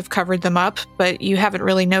footprints have covered them up, but you haven't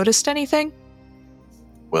really noticed anything?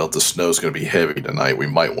 Well, if the snow's going to be heavy tonight, we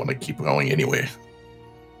might want to keep going anyway.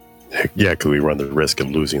 Heck yeah, could we run the risk of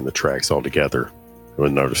losing the tracks altogether with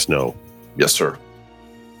another snow? Yes, sir.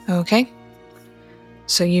 Okay.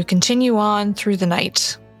 So you continue on through the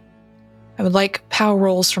night. I would like POW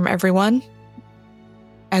rolls from everyone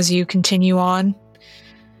as you continue on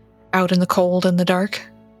out in the cold and the dark.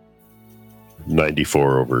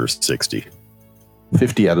 94 over 60.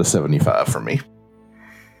 50 out of 75 for me.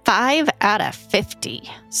 5 out of 50.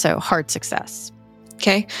 So hard success.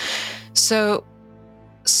 Okay. So,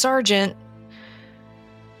 Sergeant,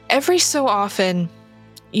 every so often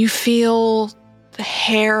you feel the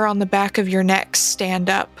hair on the back of your neck stand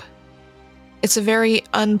up. It's a very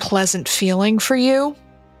unpleasant feeling for you.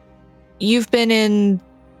 you've been in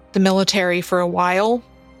the military for a while.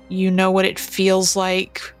 You know what it feels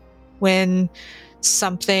like when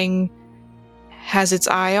something has its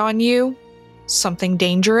eye on you, something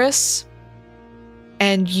dangerous,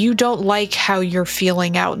 and you don't like how you're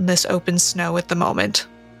feeling out in this open snow at the moment.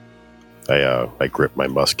 I grip my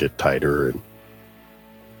musket tighter and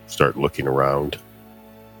start looking around.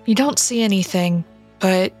 You don't see anything,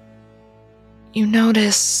 but you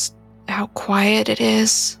notice how quiet it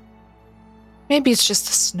is. Maybe it's just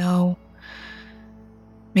the snow.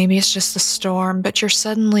 Maybe it's just the storm, but you're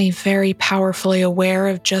suddenly very powerfully aware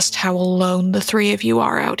of just how alone the three of you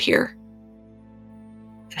are out here.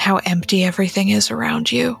 And how empty everything is around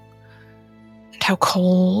you. And how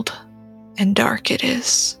cold and dark it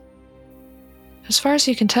is. As far as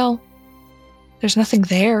you can tell, there's nothing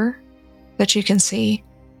there that you can see.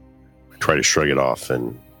 I try to shrug it off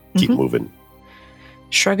and keep moving.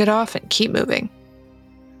 Shrug it off and keep moving.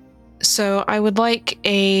 So I would like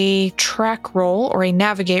a track roll or a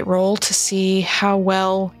navigate roll to see how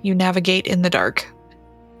well you navigate in the dark.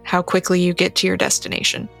 How quickly you get to your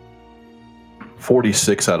destination.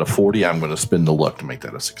 46 out of 40. I'm going to spin the luck to make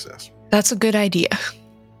that a success. That's a good idea.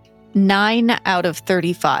 9 out of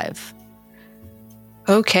 35.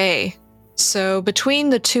 Okay. So between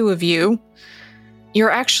the two of you, you're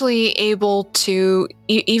actually able to,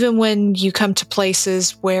 even when you come to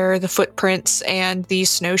places where the footprints and the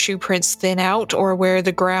snowshoe prints thin out, or where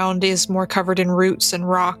the ground is more covered in roots and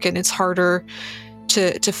rock and it's harder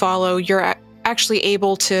to follow, you're actually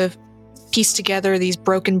able to piece together these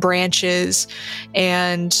broken branches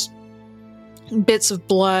and bits of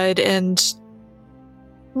blood and,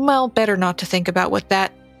 well, better not to think about what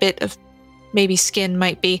that bit of maybe skin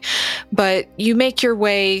might be. But you make your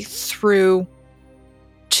way through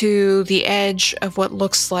to the edge of what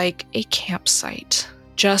looks like a campsite,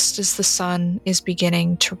 just as the sun is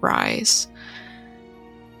beginning to rise.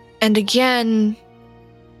 And again,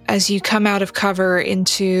 as you come out of cover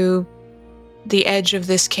into the edge of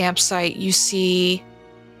this campsite, you see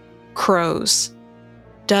crows.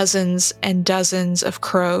 Dozens and dozens of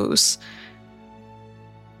crows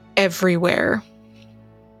everywhere.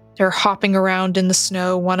 They're hopping around in the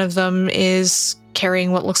snow. One of them is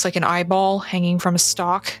carrying what looks like an eyeball hanging from a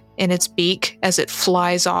stalk in its beak as it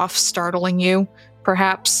flies off, startling you,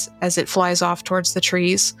 perhaps, as it flies off towards the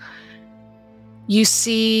trees. You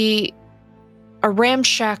see a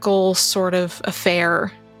ramshackle sort of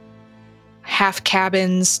affair. Half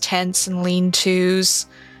cabins, tents, and lean-tos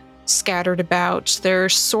scattered about. They're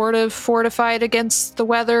sort of fortified against the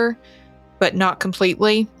weather, but not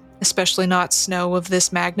completely, especially not snow of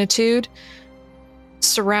this magnitude.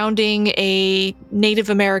 Surrounding a Native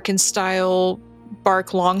American-style bark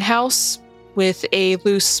longhouse with a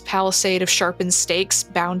loose palisade of sharpened stakes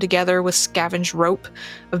bound together with scavenged rope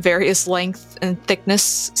of various length and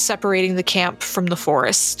thickness, separating the camp from the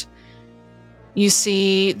forest. You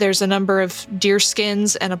see there's a number of deer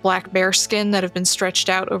skins and a black bear skin that have been stretched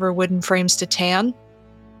out over wooden frames to tan.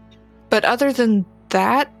 But other than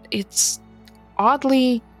that, it's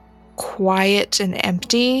oddly quiet and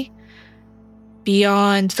empty.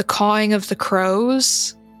 Beyond the cawing of the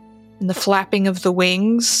crows and the flapping of the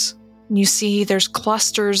wings, you see there's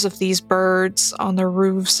clusters of these birds on the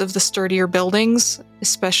roofs of the sturdier buildings,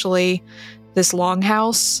 especially this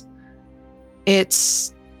longhouse.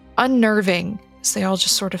 It's unnerving as they all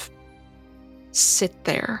just sort of sit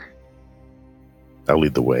there. I'll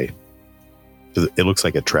lead the way. It looks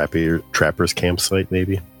like a trapper's campsite,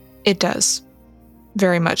 maybe? It does.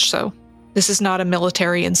 Very much so. This is not a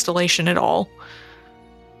military installation at all.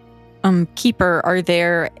 Keeper, are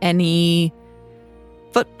there any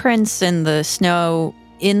footprints in the snow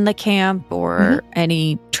in the camp, or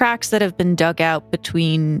any tracks that have been dug out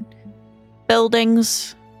between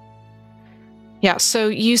buildings? Yeah, so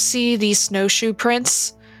you see these snowshoe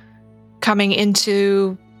prints coming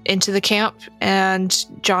into the camp, and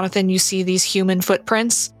Jonathan, you see these human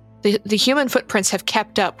footprints. The human footprints have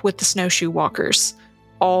kept up with the snowshoe walkers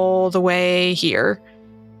all the way here.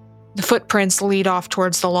 The footprints lead off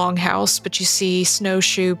towards the longhouse, but you see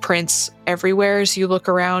snowshoe prints everywhere. As you look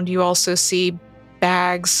around, you also see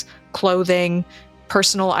bags, clothing,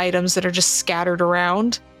 personal items that are just scattered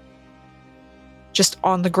around, just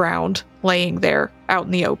on the ground, laying there out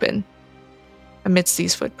in the open amidst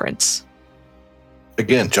these footprints.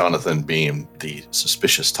 Again, Jonathan, being the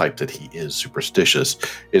suspicious type that he is, superstitious,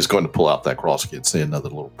 is going to pull out that cross kit, say another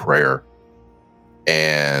little prayer,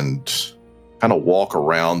 and kind of walk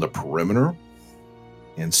around the perimeter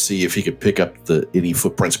and see if he could pick up any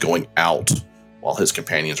footprints going out while his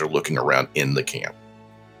companions are looking around in the camp.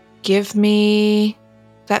 Give me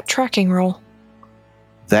that tracking roll.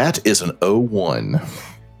 That is an 01.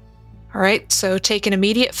 All right, so take an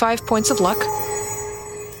immediate 5 points of luck.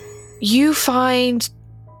 You find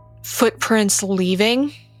footprints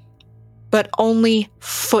leaving, but only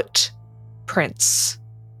footprints.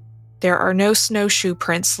 There are no snowshoe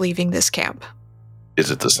prints leaving this camp. Is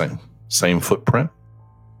it the same footprint?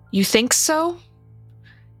 You think so?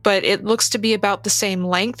 But it looks to be about the same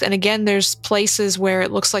length. And again, there's places where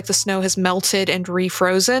it looks like the snow has melted and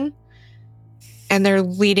refrozen, and they're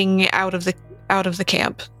leading out of the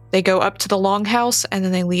camp. They go up to the longhouse and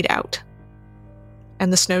then they lead out.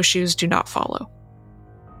 And the snowshoes do not follow.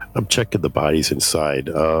 I'm checking the bodies inside.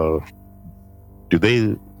 Do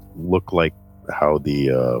they look like how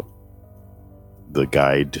the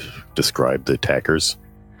guide described the attackers?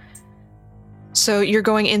 So you're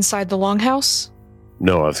going inside the longhouse?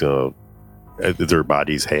 No, I was gonna. Is there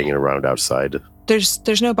bodies hanging around outside?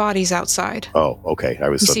 There's no bodies outside. Oh, okay. I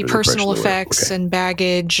was. You see under the personal impression effects and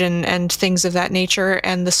baggage and things of that nature,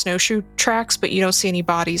 and the snowshoe tracks, but you don't see any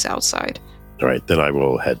bodies outside. All right, then I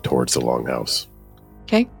will head towards the longhouse.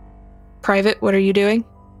 Okay. Private, what are you doing?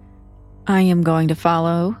 I am going to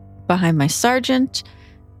follow behind my sergeant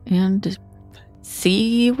and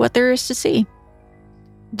see what there is to see.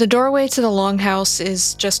 The doorway to the longhouse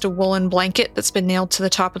is just a woolen blanket that's been nailed to the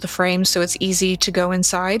top of the frame, so it's easy to go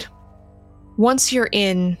inside. Once you're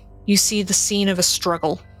in, you see the scene of a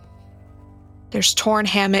struggle. There's torn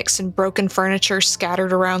hammocks and broken furniture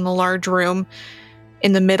scattered around the large room.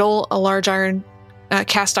 In the middle, a large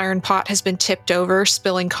cast iron pot has been tipped over,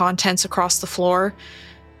 spilling contents across the floor.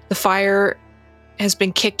 The fire has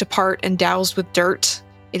been kicked apart and doused with dirt.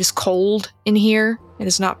 It is cold in here. It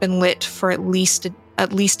has not been lit for at least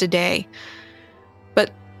a day.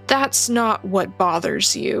 But that's not what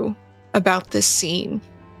bothers you about this scene.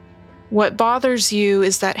 What bothers you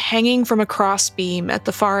is that hanging from a crossbeam at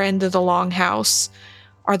the far end of the longhouse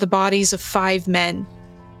are the bodies of 5 men,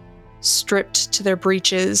 stripped to their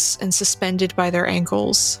breeches and suspended by their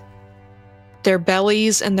ankles. Their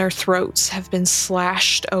bellies and their throats have been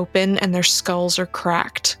slashed open and their skulls are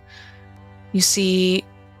cracked. You see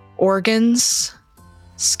organs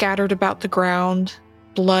scattered about the ground,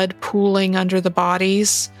 blood pooling under the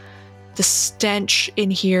bodies. The stench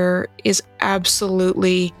in here is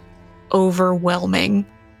absolutely overwhelming.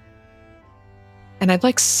 And I'd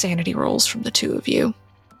like sanity rolls from the two of you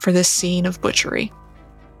for this scene of butchery.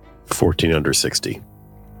 14 under 60.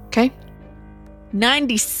 Okay.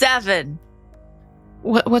 97.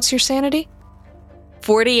 What's your sanity?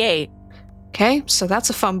 48. Okay, so that's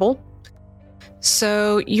a fumble.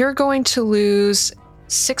 So you're going to lose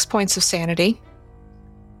 6 points of sanity.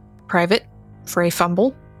 Private, for a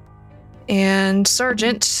fumble. And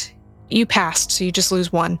Sergeant, you passed, so you just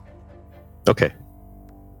lose 1. Okay.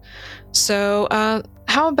 So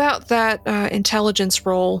how about that intelligence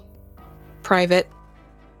roll, Private?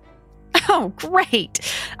 Oh, great.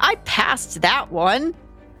 I passed that one.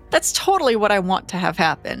 That's totally what I want to have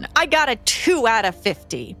happen. I got a 2 out of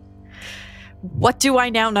 50. What do I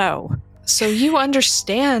now know? So you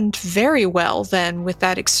understand very well then with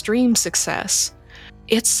that extreme success.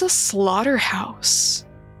 It's a slaughterhouse.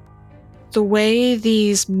 The way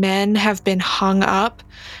these men have been hung up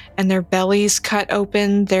and their bellies cut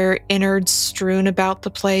open, their innards strewn about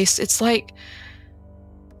the place, it's like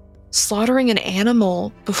slaughtering an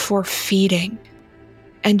animal before feeding.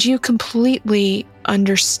 And you completely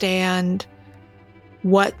understand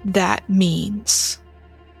what that means.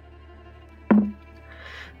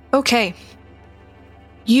 Okay.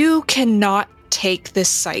 You cannot take this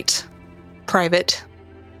site, Private.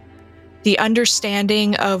 The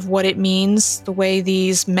understanding of what it means, the way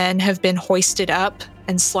these men have been hoisted up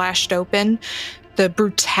and slashed open, the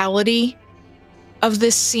brutality of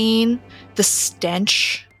this scene, the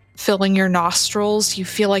stench filling your nostrils, you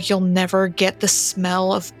feel like you'll never get the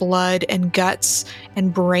smell of blood and guts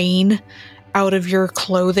and brain out of your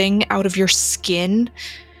clothing, out of your skin.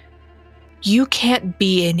 You can't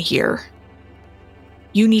be in here.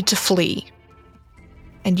 You need to flee.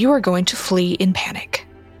 And you are going to flee in panic.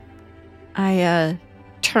 I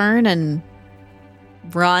turn and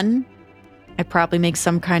run. I probably make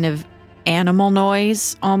some kind of animal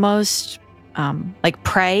noise, almost like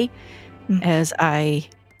prey, as I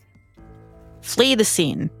flee the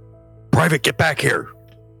scene. Private, get back here.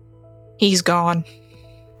 He's gone.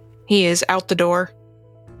 He is out the door.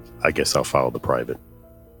 I guess I'll follow the private.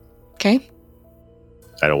 Okay.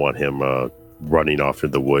 I don't want him running off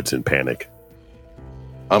in the woods in panic.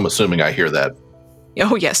 I'm assuming I hear that.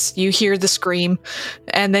 Oh, yes. You hear the scream.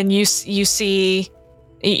 And then you see...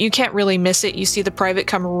 You can't really miss it. You see the private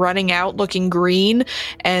come running out looking green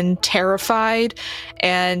and terrified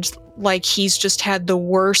and like he's just had the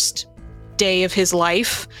worst day of his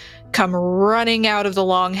life, come running out of the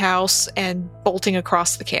longhouse and bolting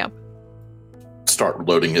across the camp. Start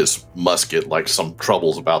loading his musket like some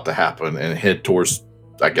trouble's about to happen and head towards,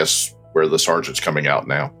 I guess, where the sergeant's coming out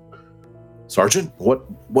now. Sergeant,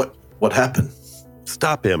 what happened?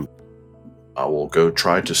 Stop him. I will go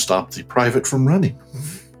try to stop the private from running.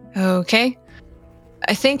 Okay.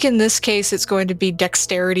 I think in this case it's going to be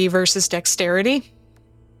dexterity versus dexterity.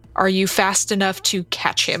 Are you fast enough to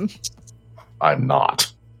catch him? I'm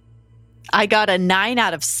not. I got a 9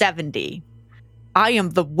 out of 70. I am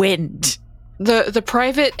the wind. The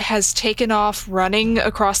private has taken off running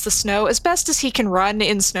across the snow as best as he can run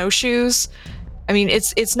in snowshoes. I mean,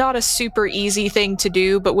 it's not a super easy thing to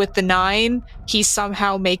do, but with the 9, he's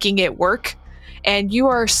somehow making it work. And you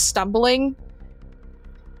are stumbling.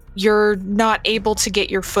 You're not able to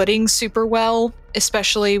get your footing super well,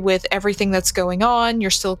 especially with everything that's going on.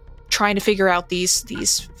 You're still trying to figure out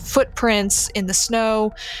these footprints in the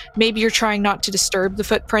snow. Maybe you're trying not to disturb the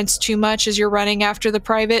footprints too much as you're running after the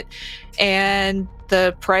private, and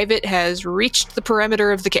the private has reached the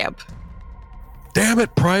perimeter of the camp. Damn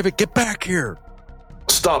it, Private, get back here.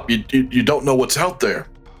 Stop, you don't know what's out there.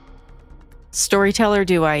 Storyteller,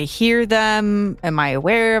 do I hear them? Am I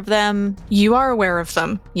aware of them? You are aware of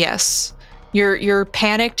them, yes. You're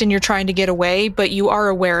panicked and you're trying to get away, but you are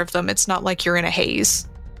aware of them. It's not like you're in a haze.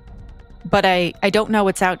 But I don't know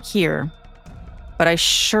what's out here. But I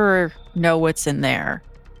sure know what's in there.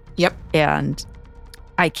 Yep. And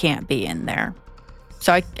I can't be in there.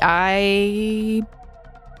 So I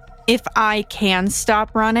if I can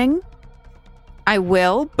stop running, I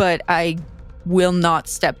will, but I will not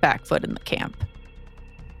step back foot in the camp.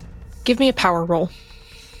 Give me a power roll.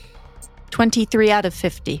 23 out of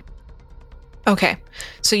 50. Okay,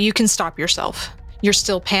 so you can stop yourself. You're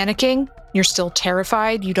still panicking. You're still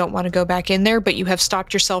terrified. You don't want to go back in there, but you have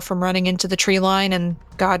stopped yourself from running into the tree line, and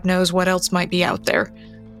God knows what else might be out there.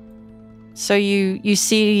 So you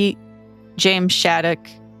see James Shattuck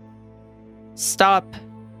stop,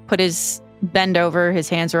 bend over, his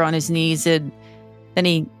hands are on his knees, and then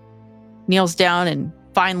he kneels down and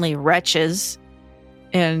finally retches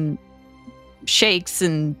and shakes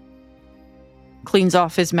and cleans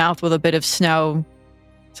off his mouth with a bit of snow.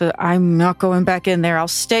 So I'm not going back in there. I'll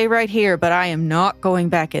stay right here, but I am not going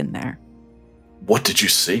back in there. What did you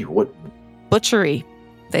see? What? Butchery.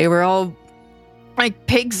 They were all like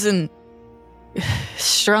pigs and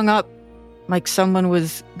strung up like someone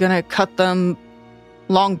was gonna cut them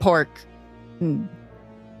long pork. I'm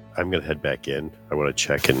gonna head back in. I want to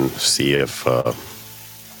check and see if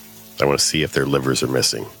their livers are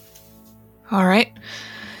missing. All right.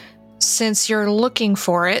 Since you're looking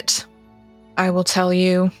for it, I will tell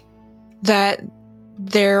you that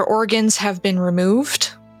their organs have been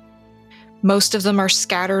removed. Most of them are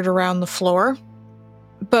scattered around the floor.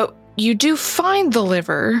 But you do find the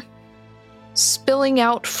liver spilling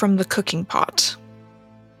out from the cooking pot.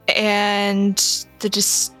 And the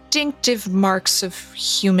distinctive marks of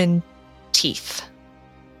human teeth.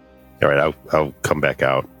 All right, I'll come back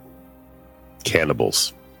out.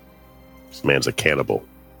 Cannibals. This man's a cannibal.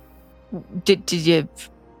 Did you?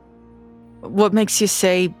 What makes you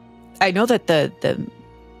say? I know that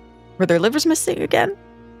were their livers missing again?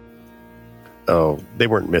 Oh, they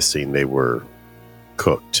weren't missing. They were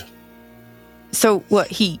cooked. So what?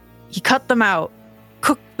 He cut them out,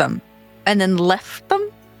 cooked them, and then left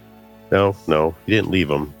them? No, he didn't leave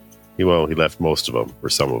them. He left most of them, or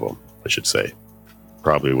some of them, I should say.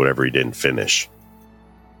 Probably whatever he didn't finish.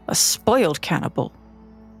 A spoiled cannibal.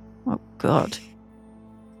 Oh, God.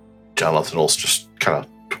 Jonathan will just kind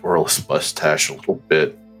of twirl his mustache a little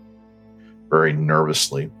bit, very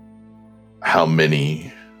nervously. How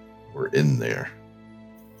many were in there?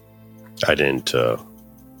 I didn't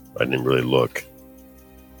really look,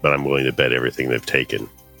 but I'm willing to bet everything they've taken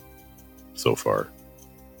so far.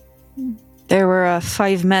 There were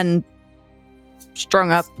 5 men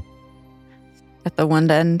strung up at the one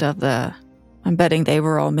end of the... I'm betting they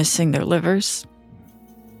were all missing their livers.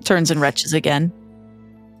 Turns and retches again.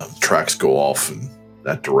 The tracks go off in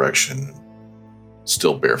that direction.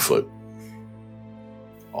 Still barefoot.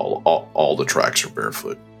 All the tracks are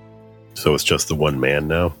barefoot. So it's just the one man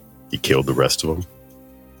now? He killed the rest of them?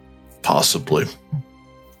 Possibly.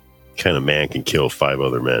 What kind of man can kill 5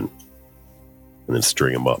 other men and then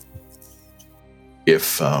string them up?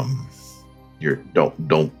 If you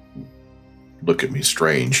don't look at me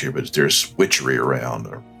strange here, but there's witchery around,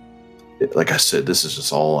 or like I said, this is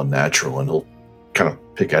just all unnatural, and he'll kind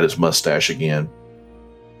of pick at his mustache again.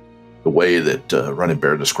 The way that Running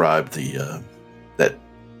Bear described that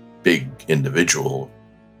big individual,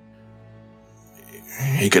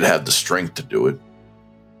 He could have the strength to do it.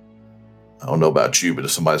 I don't know about you, but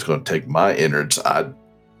if somebody's going to take my innards, I'd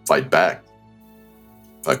fight back.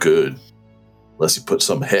 If I could. Unless he put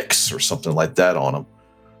some hex or something like that on him.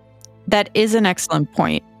 That is an excellent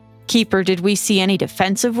point. Keeper, did we see any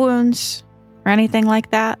defensive wounds or anything like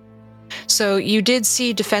that? So you did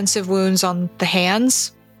see defensive wounds on the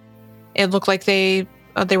hands. It looked like they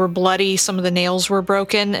were bloody. Some of the nails were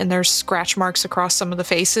broken, and there's scratch marks across some of the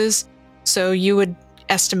faces. So you would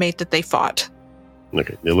estimate that they fought.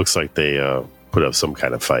 Okay, it looks like they put up some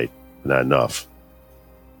kind of fight. Not enough.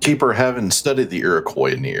 Keeper, having studied the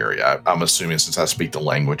Iroquois in the area, I'm assuming since I speak the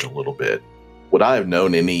language a little bit, would I have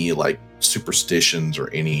known any like superstitions or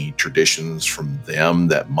any traditions from them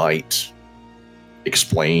that might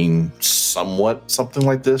explain somewhat something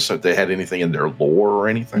like this? If they had anything in their lore or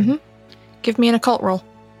anything? Mm-hmm. Give me an occult roll.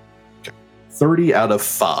 Okay. 30 out of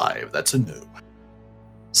 5. That's a no.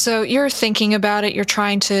 So you're thinking about it. You're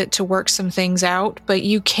trying to work some things out, but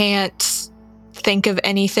you can't think of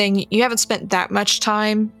anything. You haven't spent that much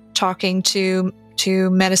time talking to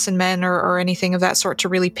medicine men or anything of that sort to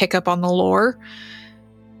really pick up on the lore.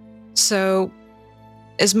 So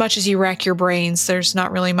as much as you rack your brains, there's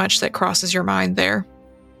not really much that crosses your mind there.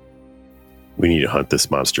 We need to hunt this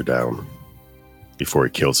monster down before he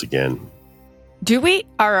kills again. Do we?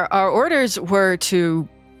 Our orders were to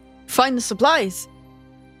find the supplies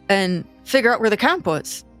and figure out where the camp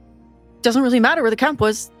was. Doesn't really matter where the camp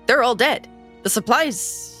was. They're all dead. The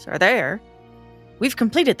supplies are there. We've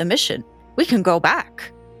completed the mission. We can go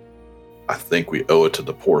back. I think we owe it to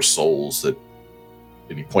the poor souls that,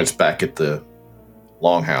 and he points back at the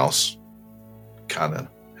longhouse, kind of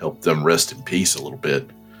help them rest in peace a little bit.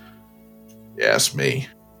 You ask me.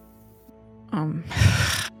 I'm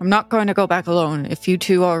not going to go back alone. If you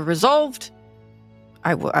two are resolved,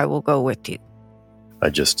 I will go with you. I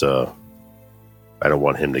just, I don't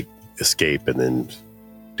want him to escape and then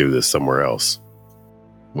do this somewhere else.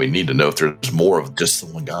 We need to know if there's more of just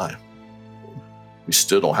the one guy. We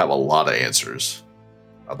still don't have a lot of answers.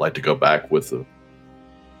 I'd like to go back with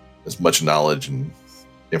as much knowledge and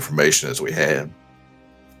information as we had.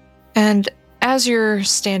 And as you're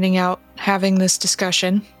standing out having this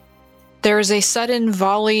discussion, there is a sudden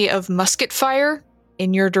volley of musket fire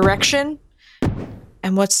in your direction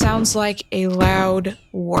and what sounds like a loud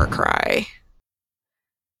war cry.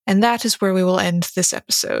 And that is where we will end this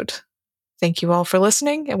episode. Thank you all for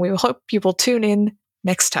listening, and we will hope you will tune in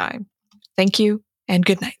next time. Thank you, and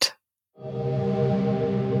good night.